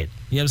 Period.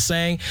 You know what I'm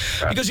saying?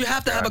 Because you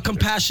have to have a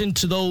compassion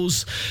to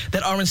those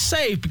that aren't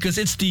saved, because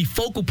it's the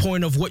focal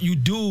point of what you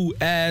do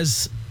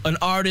as an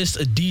artist,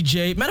 a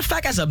DJ. Matter of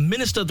fact, as a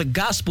minister of the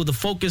gospel, the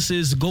focus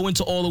is go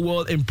into all the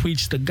world and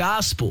preach the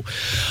gospel.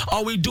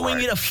 Are we doing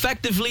it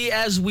effectively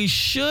as we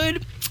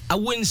should? I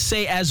wouldn't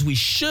say as we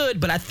should,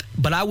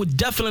 but I would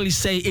definitely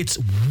say it's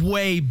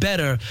way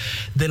better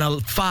than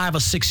 5 or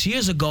 6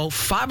 years ago.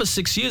 5 or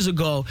 6 years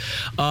ago,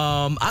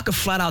 I could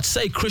flat out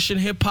say Christian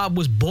hip hop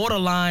was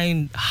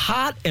borderline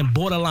hot and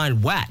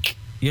borderline whack.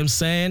 You know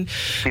what I'm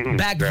saying?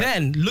 Back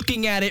then,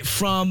 looking at it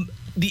from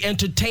the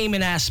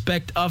entertainment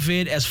aspect of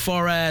it, as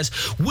far as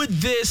would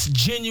this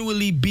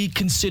genuinely be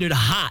considered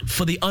hot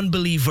for the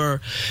unbeliever,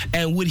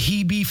 and would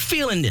he be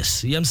feeling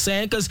this? You know what I'm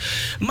saying? Because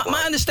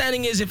my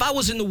understanding is, if I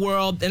was in the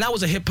world and I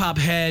was a hip-hop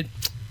head,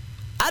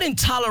 I didn't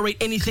tolerate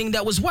anything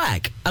that was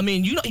whack. I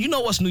mean, you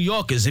know us New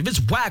Yorkers, if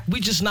it's whack, we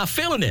just not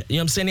feeling it. You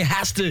know what I'm saying?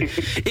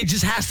 It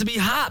just has to be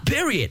hot,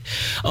 period.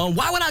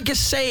 Why would I get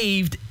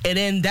saved and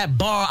then that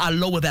bar, I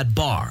lower that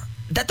bar?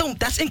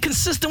 That's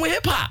inconsistent with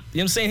hip hop. You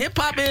know what I'm saying? Hip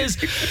hop is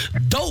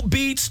dope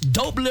beats,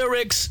 dope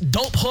lyrics,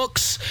 dope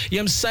hooks. You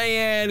know what I'm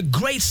saying?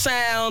 Great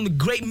sound,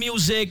 great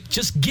music.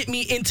 Just get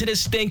me into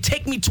this thing.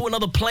 Take me to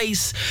another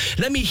place.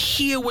 Let me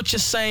hear what you're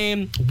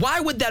saying. Why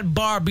would that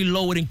bar be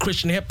lowered in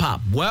Christian hip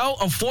hop? Well,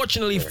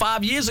 unfortunately,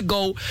 5 years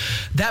ago,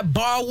 that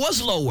bar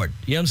was lowered.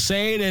 You know what I'm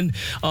saying? And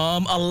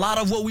a lot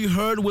of what we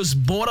heard was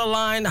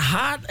borderline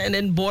hot and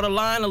then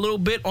borderline a little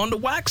bit on the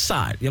whack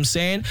side. You know what I'm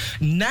saying?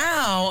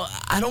 Now,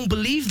 I don't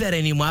believe that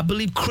anymore. I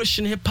believe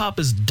Christian hip hop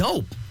is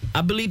dope.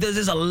 I believe that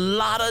there's a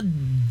lot of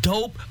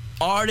dope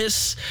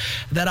artists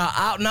that are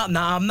out now.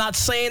 Now, I'm not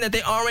saying that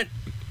they aren't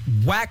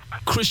whack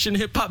Christian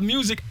hip hop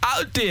music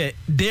out there.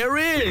 There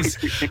is,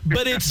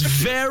 but it's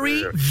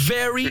very,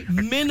 very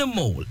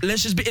minimal.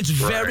 It's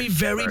very,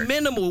 very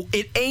minimal.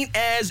 It ain't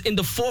as in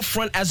the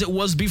forefront as it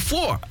was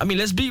before. I mean,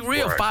 let's be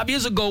real. 5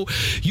 years ago,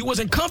 you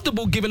wasn't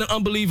comfortable giving an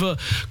unbeliever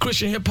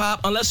Christian hip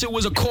hop unless it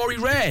was a Corey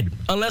Red,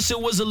 unless it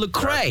was a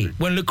Lecrae,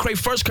 when Lecrae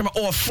first came out,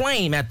 or a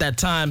Flame at that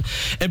time.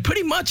 And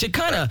pretty much you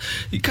kind of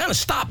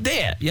stopped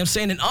there. You know what I'm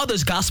saying? And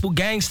others, gospel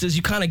gangsters,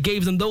 you kind of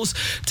gave them those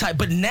type.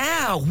 But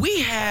now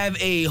we have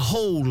a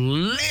whole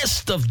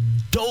list of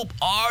dope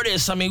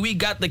artists. I mean, we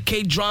got the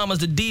K-Dramas,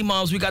 the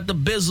D-Moms, we got the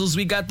Bizzles,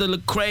 we got the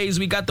Lecraes,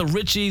 we got the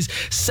Richies,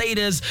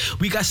 Sadas,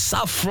 we got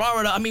South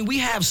Florida. I mean, we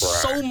have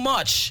so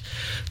much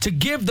to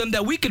give them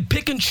that we could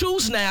pick and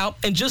choose now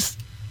and just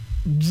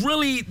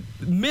really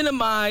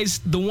minimize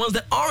the ones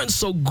that aren't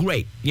so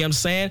great. You know what I'm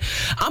saying?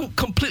 I'm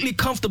completely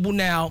comfortable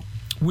now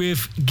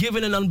with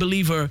giving an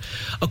unbeliever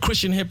a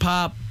Christian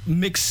hip-hop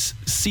mix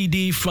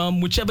CD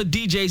from whichever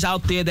DJs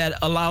out there that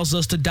allows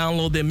us to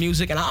download their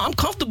music. And I'm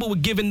comfortable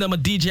with giving them a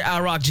DJ I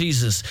Rock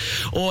Jesus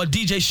or a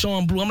DJ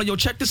Sean Blue. I'm like, yo,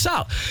 check this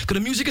out, because the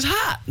music is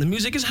hot. The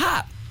music is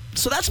hot.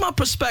 So that's my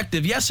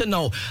perspective, yes or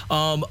no.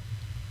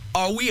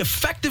 Are we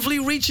effectively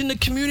reaching the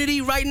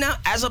community right now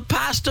as a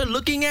pastor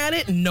looking at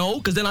it? No,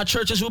 because then our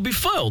churches will be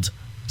filled.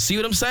 See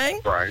what I'm saying?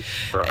 Right.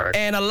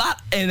 And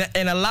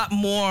a lot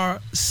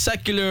more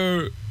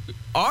secular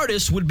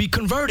artists would be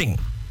converting,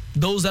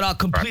 those that are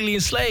completely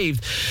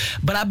enslaved.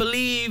 But I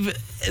believe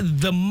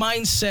the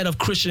mindset of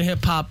Christian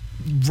hip hop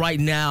right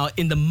now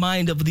in the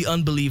mind of the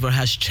unbeliever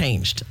has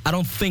changed. I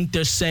don't think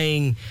they're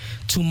saying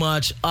too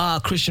much,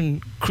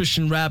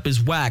 Christian rap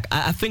is whack.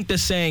 I think they're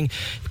saying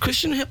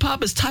Christian hip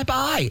hop is type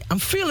I. I'm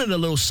feeling a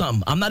little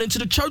something. I'm not into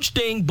the church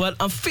thing, but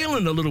I'm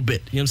feeling a little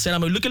bit. You know what I'm saying? I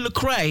mean, look at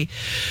Lecrae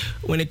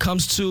when it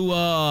comes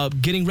to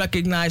getting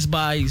recognized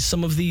by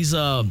some of these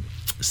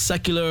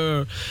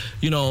secular,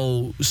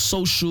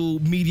 social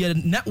media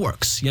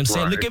networks. You know what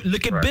I'm saying?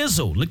 Look at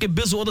Bizzle. Look at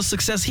Bizzle, all the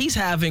success he's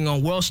having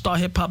on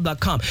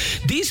worldstarhiphop.com.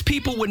 These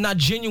people would not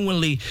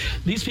genuinely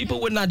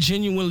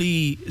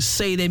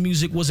say their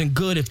music wasn't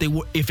good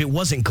if it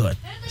wasn't good.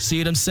 See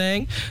what I'm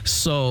saying?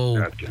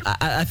 So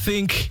I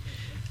think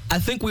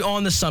we're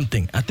on to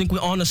something.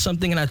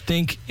 And I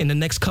think in the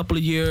next couple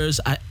of years,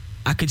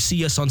 I could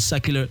see us on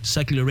secular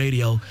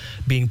radio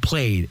being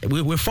played.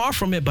 We're far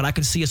from it, but I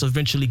can see us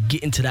eventually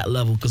getting to that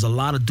level because a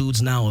lot of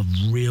dudes now are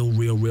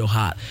real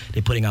hot.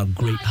 They're putting out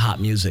great hot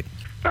music.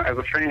 As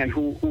a fan,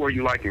 who are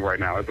you liking right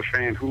now? As a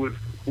fan, who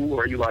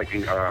are you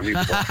liking?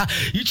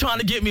 You trying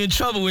to get me in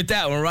trouble with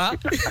that one, Rob?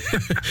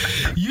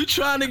 You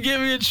trying to get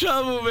me in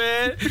trouble,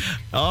 man?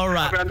 All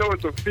right. I know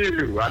it's a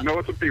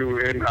few,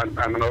 and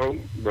I know,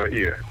 but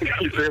yeah,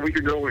 you said we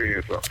could go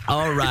in. So.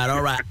 All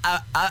right.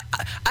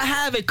 I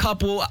have a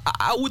couple.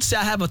 I would say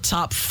I have a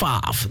top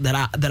 5 that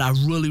I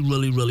really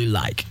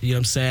like. You know what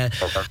I'm saying?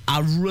 Okay.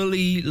 I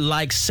really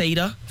like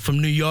Seda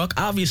from New York.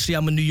 Obviously,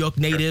 I'm a New York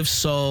native,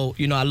 so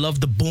I love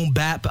the boom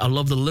bap. I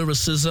love the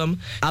lyricism.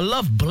 I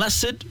love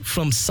Blessed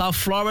from South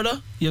Florida. You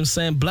know what I'm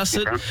saying?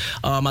 Blessed. Okay.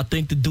 I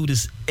think the dude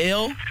is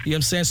ill. You know what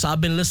I'm saying? So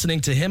I've been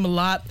listening to him a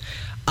lot.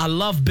 I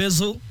love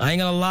Bizzle. I ain't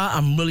gonna lie.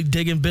 I'm really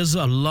digging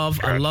Bizzle.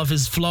 I love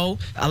his flow.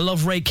 I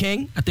love Ray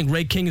King. I think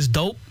Ray King is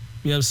dope.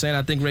 You know what I'm saying?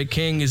 I think Ray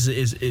King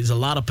is a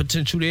lot of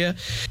potential there.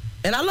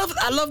 And I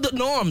love the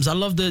Norms. I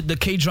love the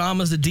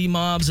K-dramas, the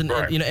D-mobs, and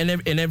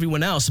and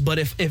everyone else. But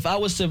if I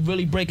was to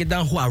really break it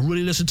down, who I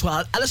really listen to,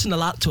 I listen a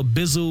lot to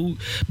Bizzle,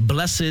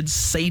 Blessed,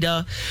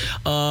 Seda.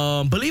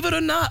 Believe it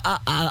or not,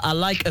 I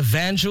like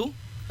Evangel.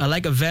 I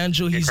like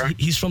Evangel.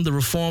 He's from the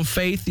Reformed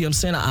faith. You know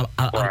what I'm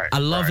saying? I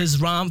love his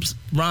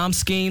rhyme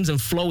schemes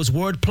and flow, his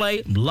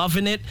wordplay. I'm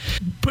loving it.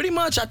 Pretty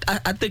much,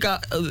 I think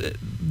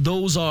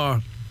those are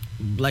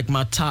like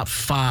my top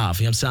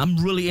 5. You know what I'm saying?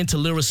 I'm really into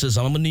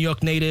lyricism. I'm a New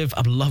York native.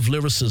 I love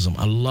lyricism.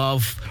 I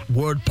love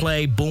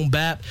wordplay, boom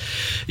bap,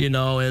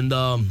 and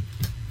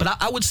but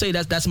I would say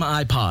that's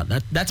my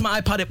iPod. That's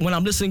my iPod when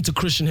I'm listening to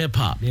Christian hip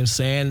hop. You know what I'm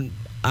saying?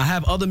 I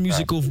have other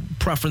musical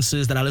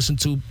preferences that I listen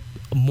to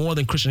more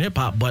than Christian hip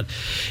hop, but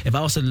if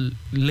I was to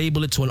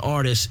label it to an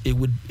artist, it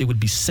would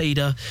be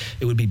Seda,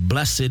 it would be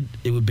Blessed,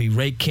 it would be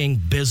Ray King,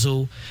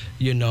 Bizzle,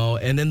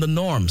 and then the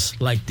Norms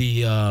like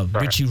the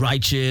Richie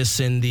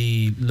Righteous and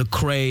the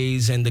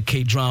Lecrae's and the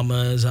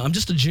K-dramas. I'm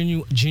just a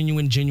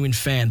genuine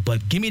fan.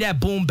 But give me that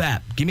boom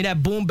bap, give me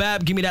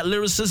that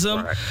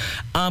lyricism. Right.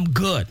 I'm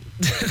good.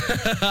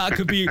 I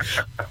could be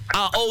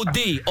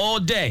OD all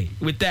day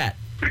with that.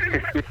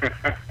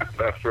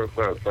 That's what's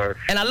up, sir.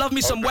 And I love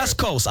me some West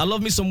Coast. I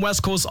love me some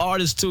West Coast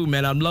artists too,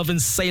 man. I'm loving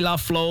Selah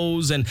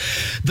flows and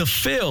the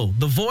feel,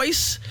 the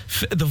voice,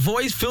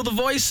 feel the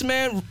voice,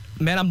 man.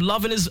 Man, I'm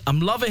loving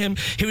him.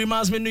 He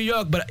reminds me of New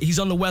York, but he's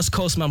on the West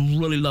Coast, man. I'm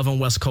really loving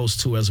West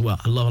Coast too as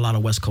well. I love a lot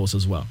of West Coast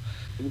as well.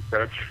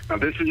 Okay. Now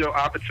this is your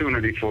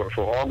opportunity for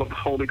all of the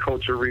holy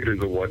culture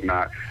readers or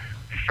whatnot.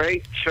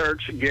 Fake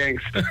church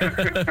gangster.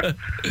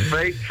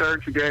 Fake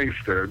church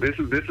gangster. This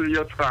is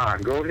your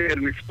time. Go ahead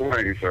and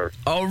explain, sir.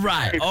 All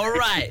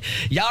right.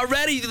 Y'all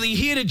ready to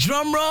hear the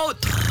drum roll?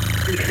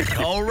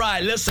 All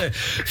right, listen.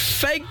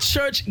 Fake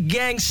church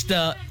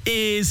gangster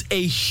is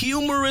a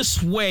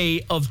humorous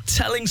way of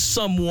telling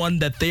someone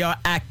that they are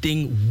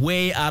acting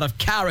way out of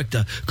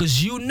character.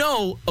 Because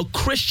a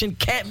Christian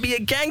can't be a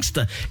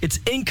gangster. It's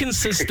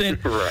inconsistent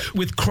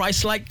with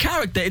Christ-like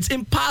character. It's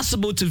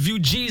impossible to view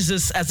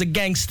Jesus as a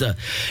gangster.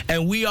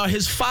 And we are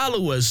his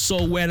followers.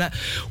 So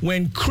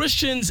when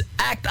Christians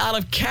act out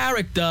of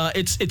character,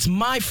 it's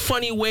my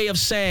funny way of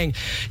saying,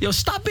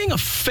 stop being a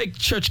fake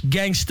church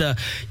gangster.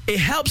 It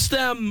helps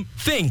them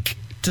think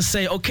to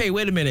say, okay,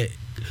 wait a minute.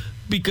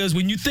 Because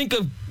when you think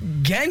of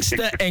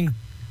gangster and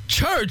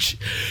church,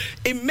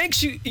 it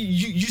makes you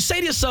say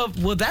to yourself,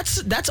 well,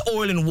 that's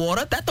oil and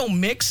water. That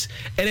don't mix.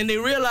 And then they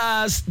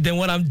realize then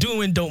what I'm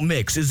doing don't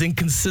mix. It's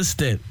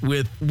inconsistent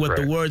with what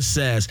the word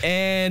says.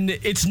 And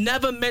it's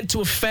never meant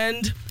to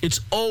offend. It's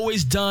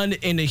always done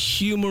in a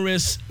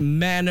humorous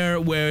manner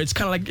where it's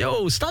kind of like,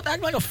 yo, stop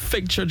acting like a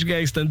fake church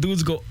gangster. And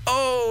dudes go,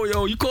 oh,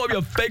 yo, you call me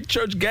a fake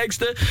church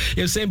gangster? You know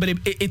what I'm saying? But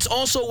it's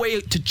also a way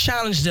to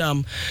challenge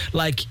them,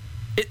 like,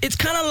 it's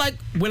kind of like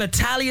when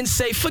Italians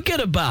say, forget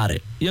about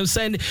it. You know what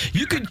I'm saying?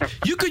 You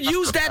could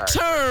use that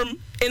term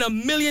in a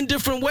million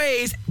different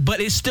ways, but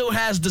it still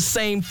has the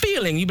same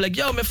feeling. You'd be like,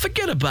 yo, man,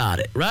 forget about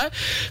it, right?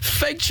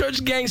 Fake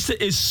church gangster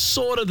is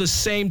sort of the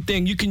same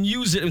thing. You can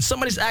use it, and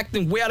somebody's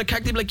acting way out of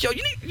character, you'd be like, yo,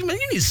 you need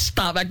to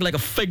stop acting like a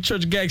fake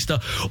church gangster.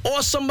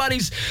 Or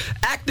somebody's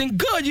acting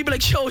good, you'd be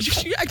like, yo,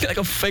 you acting like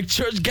a fake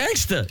church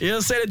gangster. You know what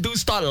I'm saying? The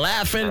dudes start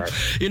laughing. Right.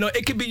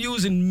 It could be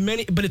used in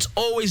many, but it's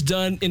always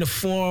done in a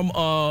form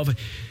of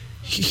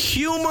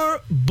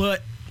humor,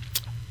 but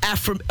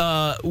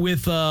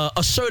with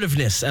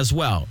assertiveness as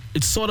well.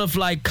 It's sort of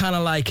like kind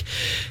of like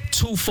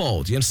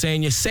twofold. You know what I'm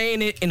saying? You're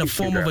saying it in a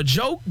form of a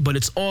joke, but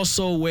it's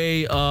also a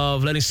way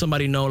of letting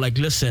somebody know, like,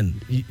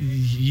 listen,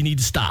 you need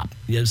to stop.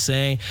 You know what I'm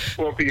saying?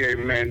 Well, PA,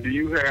 man, do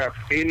you have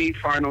any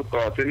final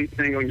thoughts,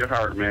 anything on your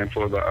heart, man,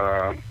 for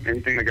the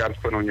anything that God's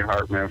put on your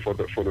heart, man, for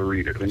the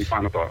readers? Any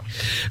final thoughts?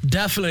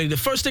 Definitely. The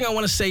first thing I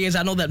want to say is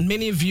I know that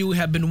many of you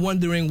have been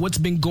wondering what's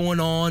been going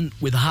on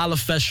with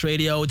HolloFest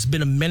Radio. It's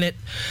been a minute.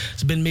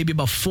 It's been maybe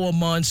about 4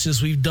 months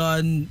since we've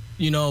done,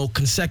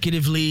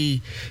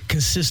 consecutively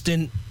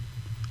consistent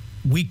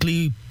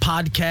weekly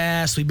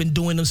podcasts. We've been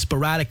doing them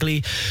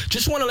sporadically.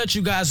 Just want to let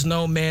you guys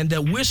know, man,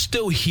 that we're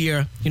still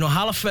here.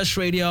 HolloFest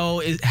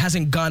Radio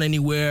hasn't gone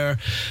anywhere.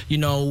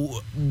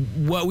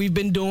 What we've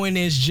been doing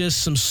is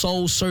just some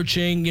soul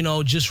searching,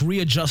 just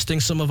readjusting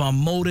some of our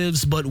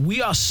motives, but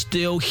we are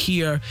still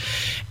here.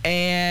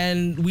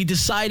 And we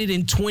decided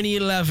in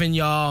 2011,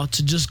 y'all,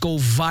 to just go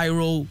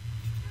viral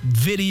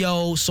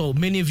video. So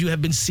many of you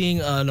have been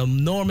seeing an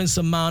enormous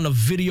amount of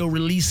video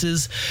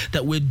releases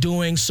that we're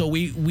doing. So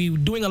we're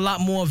doing a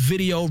lot more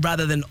video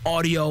rather than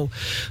audio.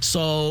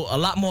 So a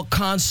lot more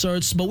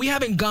concerts, but we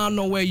haven't gone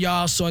nowhere,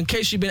 y'all. So in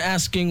case you've been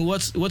asking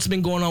what's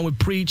been going on with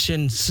Preach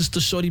and Sister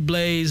Shorty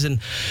Blaze, and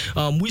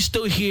we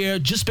still here,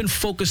 just been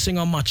focusing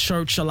on my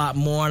church a lot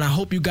more. And I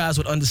hope you guys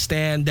would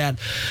understand that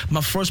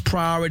my first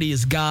priority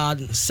is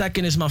God,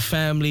 second is my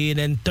family, and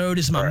then third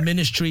is my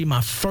ministry, my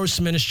first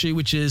ministry,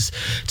 which is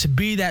to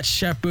be that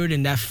shepherd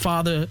and that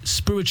father,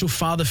 spiritual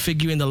father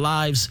figure in the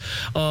lives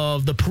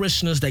of the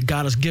parishioners that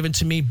God has given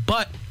to me.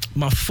 But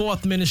my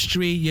fourth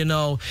ministry,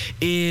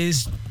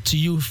 is to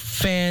you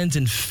fans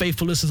and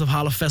faithful listeners of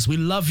HolloFest. We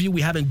love you.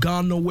 We haven't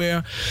gone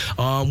nowhere.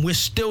 We're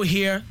still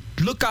here.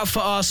 Look out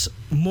for us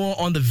more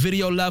on the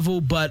video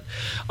level, but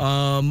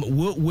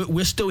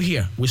we're still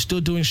here. We're still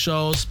doing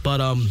shows,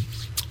 but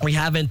we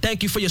haven't.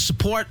 Thank you for your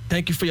support.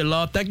 Thank you for your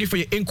love. Thank you for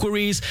your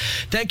inquiries.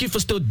 Thank you for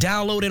still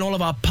downloading all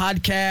of our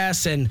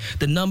podcasts, and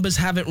the numbers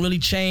haven't really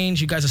changed.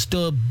 You guys are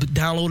still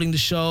downloading the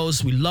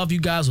shows. We love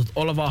you guys with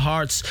all of our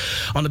hearts.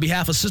 On the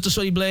behalf of Sister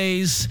Shorty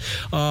Blaze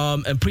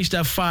and Preach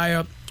That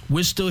Fire,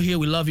 we're still here.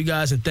 We love you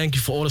guys, and thank you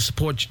for all the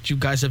support you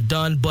guys have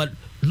done. But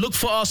look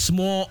for us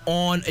more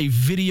on a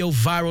video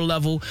viral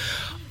level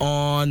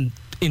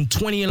in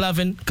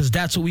 2011, because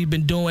that's what we've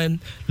been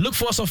doing. Look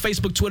for us on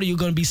Facebook, Twitter. You're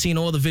going to be seeing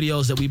all the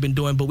videos that we've been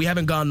doing, but we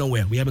haven't gone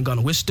nowhere.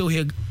 We're still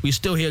here. We're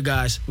still here,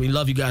 guys. We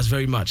love you guys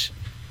very much.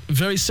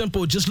 Very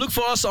simple. Just look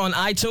for us on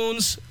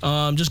iTunes.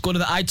 Just go to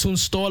the iTunes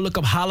store, look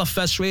up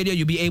HolloFest Radio.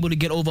 You'll be able to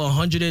get over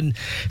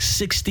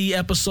 160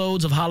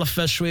 episodes of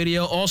HolloFest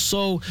Radio.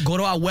 Also, go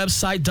to our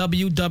website,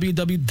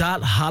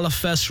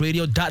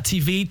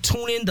 www.hollofestradio.tv.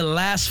 Tune in the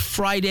last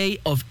Friday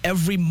of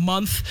every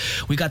month.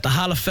 We got the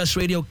HolloFest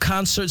Radio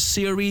concert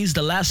series.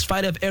 The last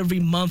Friday of every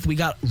month, we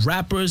got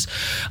rappers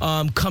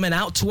coming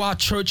out to our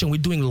church, and we're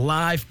doing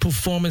live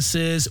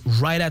performances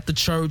right at the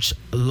church.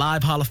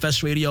 Live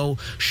HolloFest Radio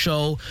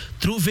show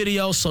through video.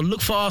 So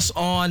look for us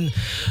on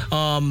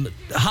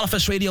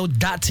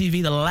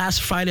hollofestradio.tv the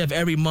last Friday of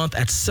every month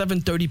at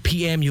 7:30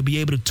 p.m. You'll be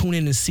able to tune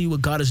in and see what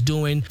God is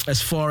doing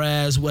as far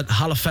as what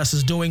HolloFest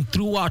is doing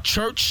through our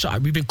church.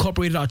 We've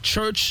incorporated our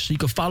church, so you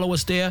can follow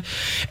us there.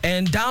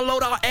 And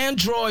download our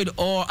Android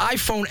or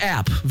iPhone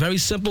app. Very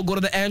simple. Go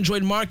to the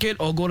Android market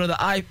or go to the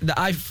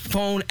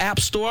iPhone app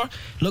store.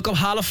 Look up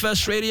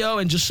HolloFest Radio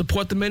and just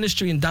support the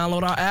ministry and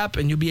download our app,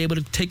 and you'll be able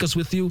to take us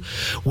with you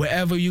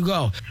wherever you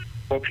go.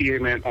 Well, PA,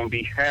 man, on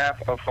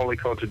behalf of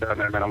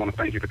HolyCulture.net, man, I want to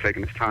thank you for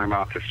taking this time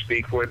out to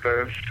speak with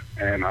us,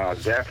 and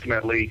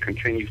definitely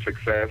continued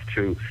success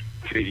to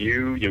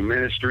you, your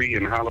ministry,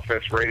 and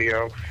HolloFest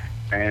Radio.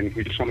 And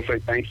we just want to say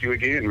thank you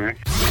again, man.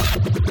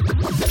 Time to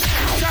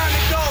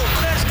go.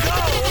 Let's go.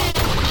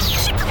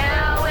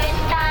 Now it's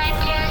time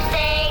to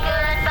say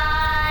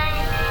goodbye.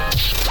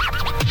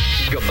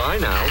 Goodbye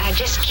now. I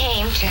just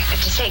came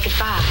to say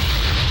goodbye.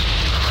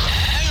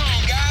 Hang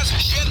on, guys.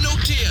 Shed no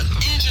tears.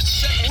 In just a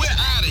second, we're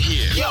out of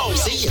here. Yo,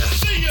 see ya.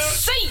 See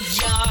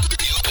ya.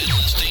 You've been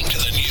listening to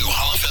the new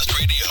HolloFest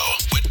Radio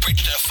with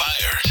Preach That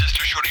Fire,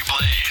 Sister Shorty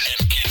Blaze,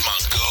 and Kid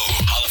Mongo.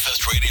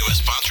 HolloFest Radio is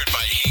sponsored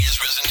by He Is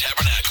Risen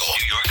Tabernacle,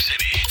 New York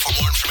City. For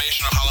more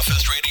information on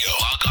HolloFest Radio,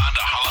 log